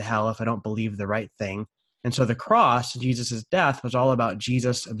else into hell if I don't believe the right thing. And so the cross, Jesus' death, was all about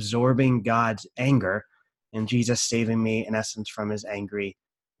Jesus absorbing God's anger and Jesus saving me, in essence, from his angry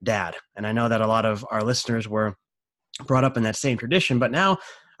dad. And I know that a lot of our listeners were brought up in that same tradition, but now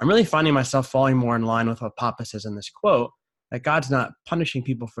I'm really finding myself falling more in line with what Papa says in this quote, that God's not punishing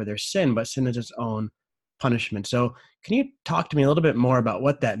people for their sin, but sin is its own punishment. So can you talk to me a little bit more about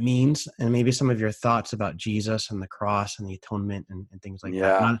what that means and maybe some of your thoughts about Jesus and the cross and the atonement and things like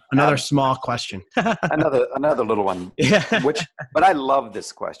that? Another small question. another little one. Yeah. But I love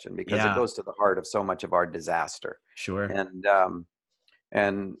this question because it goes to the heart of so much of our disaster. Sure.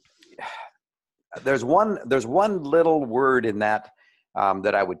 And there's one little word in that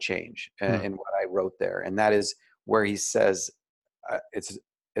that I would change in what I wrote there, and that is where he says,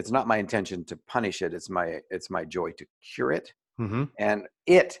 it's not my intention to punish it. It's my joy to cure it. Mm-hmm. And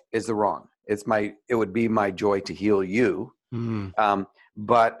it is the wrong. It would be my joy to heal you. Mm-hmm.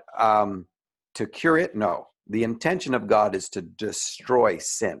 But to cure it, no. The intention of God is to destroy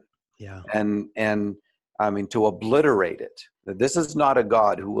sin. Yeah. And I mean, to obliterate it. This is not a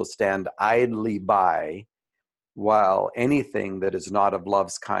God who will stand idly by while anything that is not of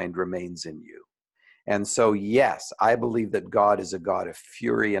love's kind remains in you. And so, yes, I believe that God is a God of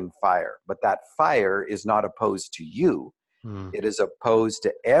fury and fire, but that fire is not opposed to you. It is opposed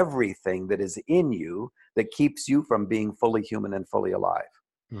to everything that is in you that keeps you from being fully human and fully alive.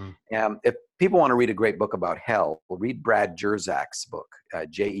 And if people want to read a great book about hell, we'll read Brad Jersak's book,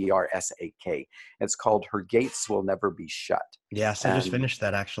 Jersak. It's called Her Gates Will Never Be Shut. Yes, I just finished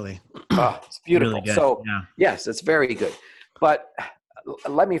that, actually. It's beautiful. Really so, yes, it's very good. But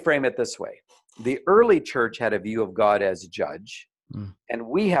let me frame it this way. The early church had a view of God as judge, and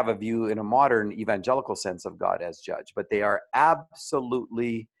we have a view in a modern evangelical sense of God as judge, but they are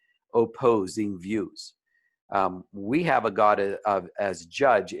absolutely opposing views. We have a God as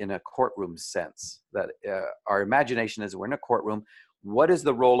judge in a courtroom sense, that our imagination is we're in a courtroom. What is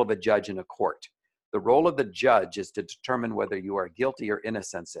the role of a judge in a court? The role of the judge is to determine whether you are guilty or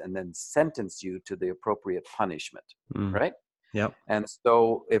innocent and then sentence you to the appropriate punishment, right? Yep. And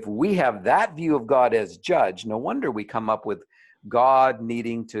so if we have that view of God as judge, no wonder we come up with God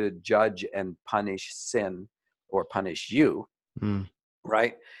needing to judge and punish sin or punish you,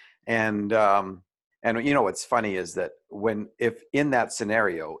 right? And what's funny is that if in that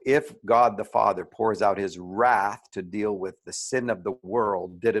scenario, if God the Father pours out his wrath to deal with the sin of the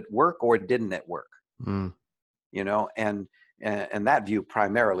world, did it work or didn't it work? And that view,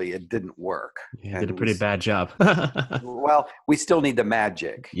 primarily, it didn't work. Yeah, did a pretty bad job. Well, we still need the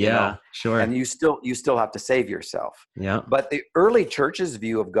magic. Yeah, sure. And you still have to save yourself. Yeah. But the early church's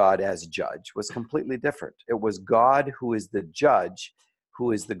view of God as judge was completely different. It was God who is the judge,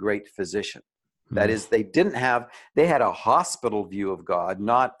 who is the great physician. That is, they had a hospital view of God,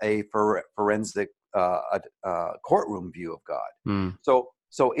 not a forensic courtroom view of God.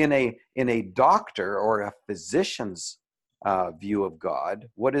 So in a doctor or a physician's view of God,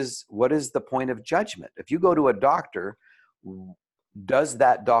 what is the point of judgment? If you go to a doctor, does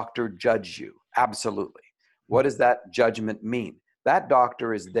that doctor judge you? Absolutely. What does that judgment mean? That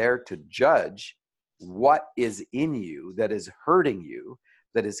doctor is there to judge what is in you that is hurting you,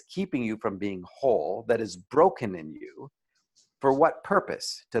 that is keeping you from being whole, that is broken in you. For what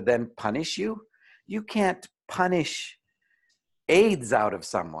purpose? To then punish you? You can't punish AIDS out of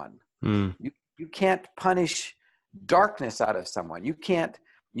someone. You can't punish darkness out of someone. You can't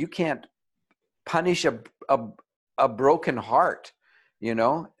punish a broken heart,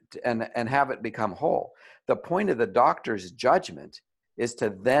 and have it become whole. The point of the doctor's judgment is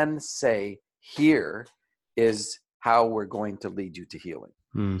to then say, here is how we're going to lead you to healing.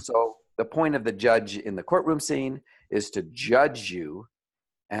 So the point of the judge in the courtroom scene is to judge you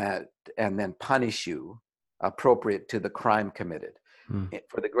and then punish you appropriate to the crime committed.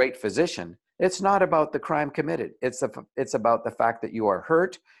 For the great physician, it's not about the crime committed. It's about the fact that you are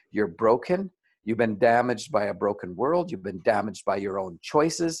hurt, you're broken, you've been damaged by a broken world, you've been damaged by your own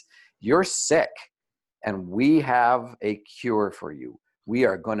choices, you're sick, and we have a cure for you. We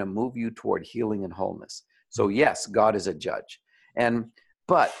are going to move you toward healing and wholeness. So yes, God is a judge.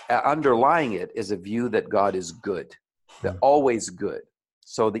 But underlying it is a view that God is good, that always good.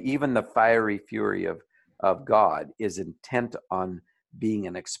 So even the fiery fury of God is intent on being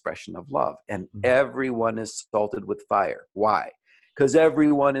an expression of love. And everyone is salted with fire. Why? Because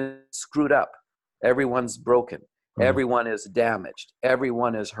everyone is screwed up. Everyone's broken. Everyone is damaged.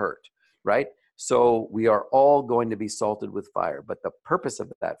 Everyone is hurt, right? So we are all going to be salted with fire. But the purpose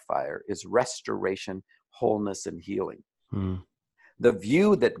of that fire is restoration, wholeness, and healing. The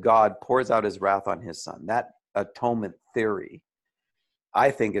view that God pours out his wrath on his son, that atonement theory,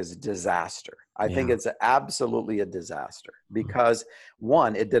 I think is a disaster. I think it's absolutely a disaster because,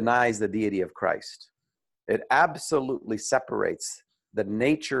 one, it denies the deity of Christ. It absolutely separates the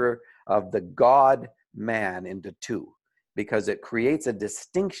nature of the God-man into two because it creates a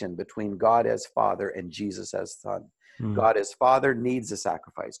distinction between God as Father and Jesus as Son. God as Father needs a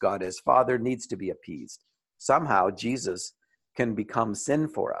sacrifice. God as Father needs to be appeased. Somehow, Jesus can become sin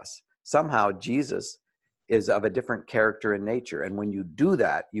for us. Somehow Jesus is of a different character and nature. And when you do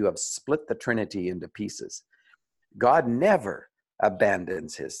that, you have split the Trinity into pieces. God never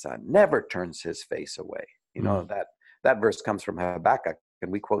abandons his son, never turns his face away. You know, that verse comes from Habakkuk,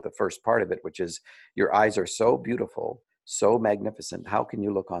 and we quote the first part of it, which is, your eyes are so beautiful, so magnificent. How can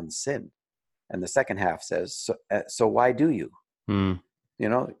you look on sin? And the second half says, so why do you? You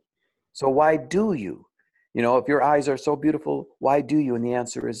know, so why do you? You know, if your eyes are so beautiful, why do you? And the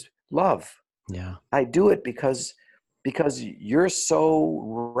answer is love. Yeah. I do it because you're so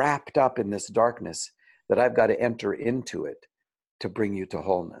wrapped up in this darkness that I've got to enter into it to bring you to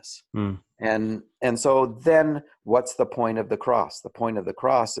wholeness. And so then what's the point of the cross? The point of the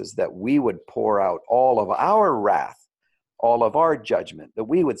cross is that we would pour out all of our wrath, all of our judgment, that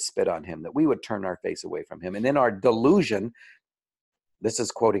we would spit on him, that we would turn our face away from him. And in our delusion, this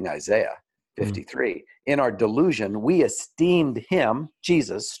is quoting Isaiah 53. In our delusion, we esteemed him,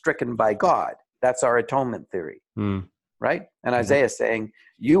 Jesus, stricken by God. That's our atonement theory, right? And Isaiah is saying,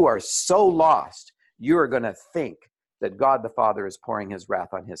 you are so lost, you are going to think that God the Father is pouring his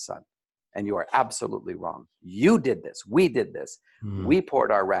wrath on his son. And you are absolutely wrong. You did this. We did this. We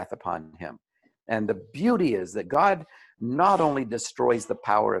poured our wrath upon him. And the beauty is that God not only destroys the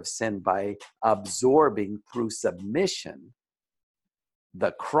power of sin by absorbing through submission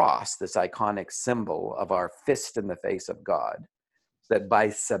the cross, this iconic symbol of our fist in the face of God, that by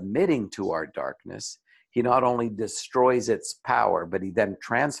submitting to our darkness, he not only destroys its power, but he then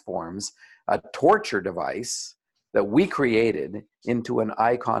transforms a torture device that we created into an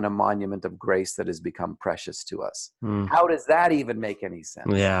icon, a monument of grace that has become precious to us. How does that even make any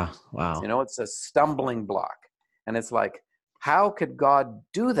sense? Yeah. Wow. You know, it's a stumbling block. And it's like, how could God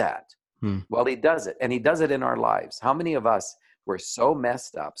do that? Well, he does it. And he does it in our lives. How many of us were so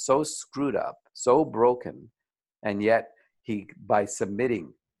messed up, so screwed up, so broken, and yet he, by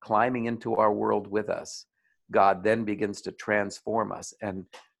submitting, climbing into our world with us, God then begins to transform us, and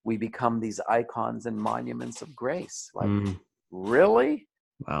we become these icons and monuments of grace. Like, really?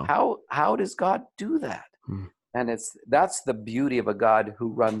 Wow. How does God do that? And that's the beauty of a God who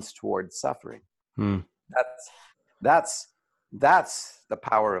runs towards suffering. That's the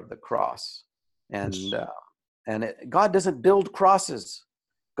power of the cross. And God doesn't build crosses.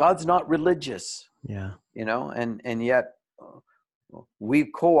 God's not religious. Yeah. You know, and yet we've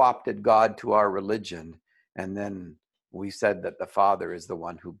co-opted God to our religion, and then we said that the Father is the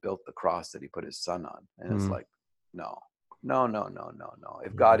one who built the cross that he put his son on. And it's like, no.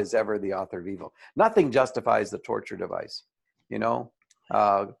 If God is ever the author of evil, nothing justifies the torture device. You know,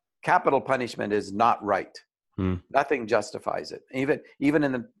 capital punishment is not right. Nothing justifies it.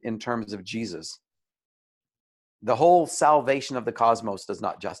 Even in terms of Jesus, the whole salvation of the cosmos does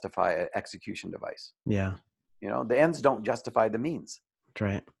not justify an execution device. Yeah. You know, the ends don't justify the means. That's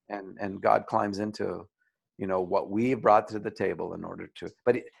right. And God climbs into, you know, what we brought to the table in order to,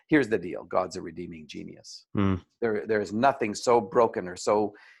 but here's the deal. God's a redeeming genius. There is nothing so broken or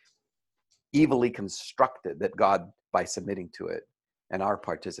so evilly constructed that God, by submitting to it and our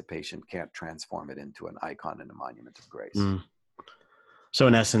participation, can't transform it into an icon and a monument of grace. So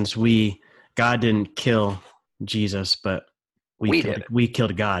in essence, God didn't kill Jesus, but we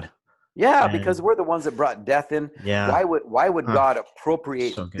killed God. Yeah, because we're the ones that brought death in. Yeah. Why would God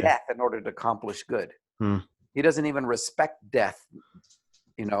appropriate death in order to accomplish good? He doesn't even respect death,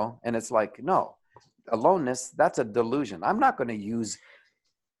 you know? And it's like, no, aloneness, that's a delusion. I'm not going to use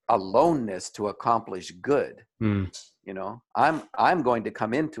aloneness to accomplish good. You know, I'm going to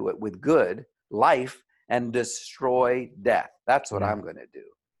come into it with good life and destroy death. That's what I'm going to do.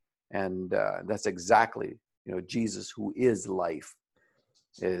 And that's exactly, you know, Jesus, who is life,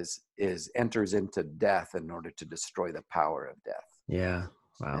 enters into death in order to destroy the power of death. Yeah.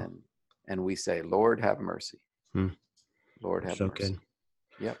 Wow. And we say, Lord, have mercy. Lord, have mercy. Good.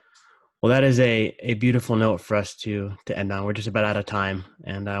 Yep. Well, that is a beautiful note for us to end on. We're just about out of time,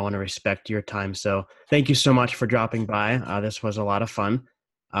 and I want to respect your time. So thank you so much for dropping by. This was a lot of fun.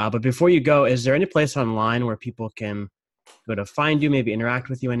 But before you go, is there any place online where people can go to find you, maybe interact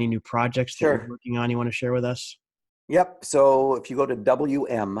with you, any new projects that you're working on you want to share with us? Yep. So if you go to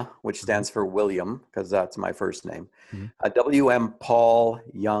WM, which stands for William, because that's my first name,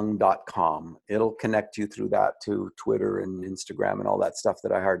 WMPaulYoung.com. It'll connect you through that to Twitter and Instagram and all that stuff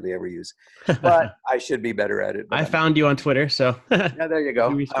that I hardly ever use. But I should be better at it. I found you on Twitter, so yeah, there you go.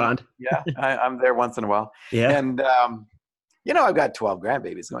 You respond. I'm there once in a while. Yeah. And, I've got 12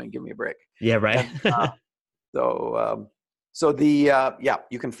 grandbabies going. Give me a break. Yeah, right. And,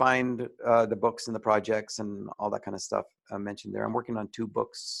 you can find the books and the projects and all that kind of stuff mentioned there. I'm working on 2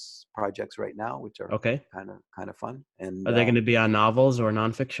 projects right now, which are kind of fun. And are they going to be on novels or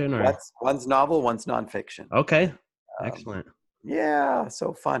nonfiction? Or one's novel, one's nonfiction. Okay, excellent. Yeah,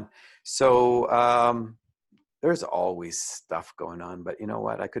 so fun. So there's always stuff going on, but you know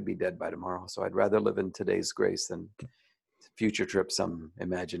what? I could be dead by tomorrow, so I'd rather live in today's grace than future trip some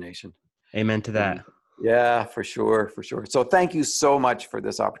imagination. Amen to that. Yeah, for sure. So thank you so much for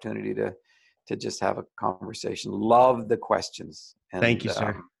this opportunity to just have a conversation. Love the questions. And, thank you,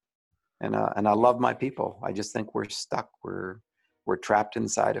 sir. And I love my people. I just think we're stuck. We're trapped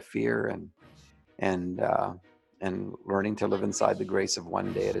inside of fear and learning to live inside the grace of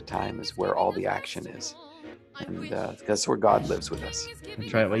one day at a time is where all the action is. And that's where God lives with us.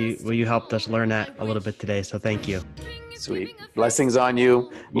 That's right. Well, you helped us learn that a little bit today. So thank you. Sweet. Blessings on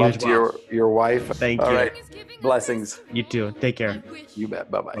you. Love to your wife. Thank you. All right. Blessings. You too. Take care. You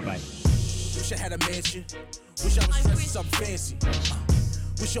bet. Bye-bye. Bye-bye. Wish I had a mansion. Wish I was dressed in something fancy.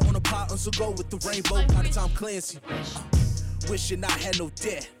 Wish I owned a pot on so go with the rainbow by the Tom Clancy. Wishing I had no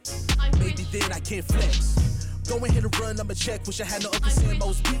debt. Maybe then I can't flex. Go ahead and run, I'ma check. Wish I had no Uncle Sam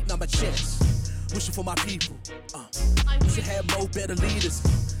most beating on my chest. Wishing for my people. Wish I had more better leaders.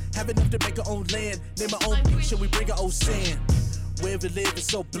 Have enough to make our own land. Name our own beach and we bring our own sand. Where we live is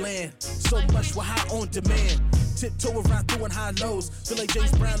so bland. So much we're high on demand. Tiptoe around through in high lows. Feel like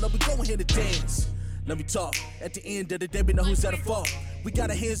James Brown, love we go ahead and dance. Let me talk. At the end of the day, we know who's at a fault. We got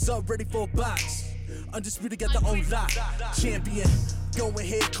our hands up, ready for a box. Undisputed, got their own lock. Champion. Go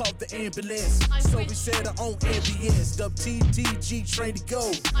ahead, call the ambulance. So we set our own ambience. WTTG, train to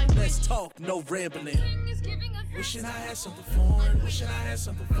go. Let's talk, no rambling. Wishing I had something foreign. Wishing I had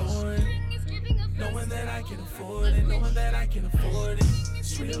something foreign. Knowing that I can afford it. Knowing that I can afford it.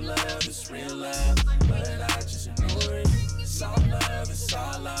 It's real love, but I just ignore it. It's all love,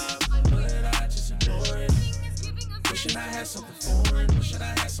 but I just ignore it. Wishing I had something foreign. Wishing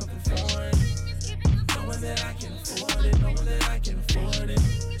I had something foreign. Knowing that I can afford it, knowing that I can afford it.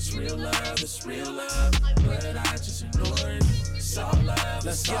 It's real love, but I just ignore it. It's all love,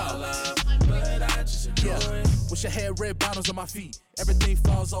 but I just ignore it. Wish I had red bottoms on my feet, everything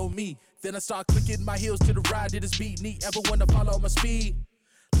falls on me. Then I start clicking my heels to the ride, did this beat neat, ever wanna follow my speed?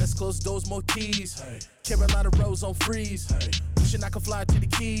 Let's close doors, more keys. Hey. Carolina Rose on freeze. Hey. Wishing I could fly to the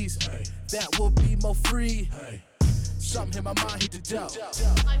Keys. Hey. That will be more free. Hey. Something in my mind hit the dough.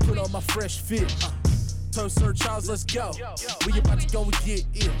 Put on my fresh fit. Turn Sir Charles, let's go. We about to go and get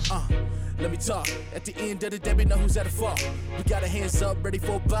it. Let me talk. At the end of the day, we know who's at the fault. We got our hands up, ready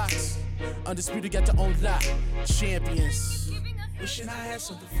for a box. Undisputed, got their own lot. Champions. Wishing I had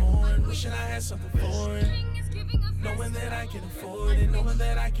something foreign. Wishing I had something foreign. Knowing that I can afford it. Knowing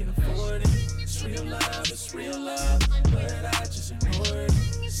that I can afford it. It's real love, but I just ignore it.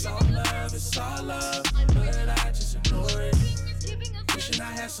 It's all love, but I just ignore it. Wishing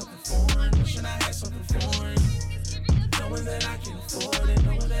I had something foreign, wishing I had something foreign. Knowing that I can afford it,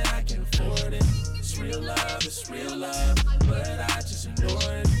 knowing that I can afford it. It's real love, but I just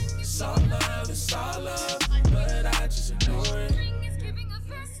ignore it.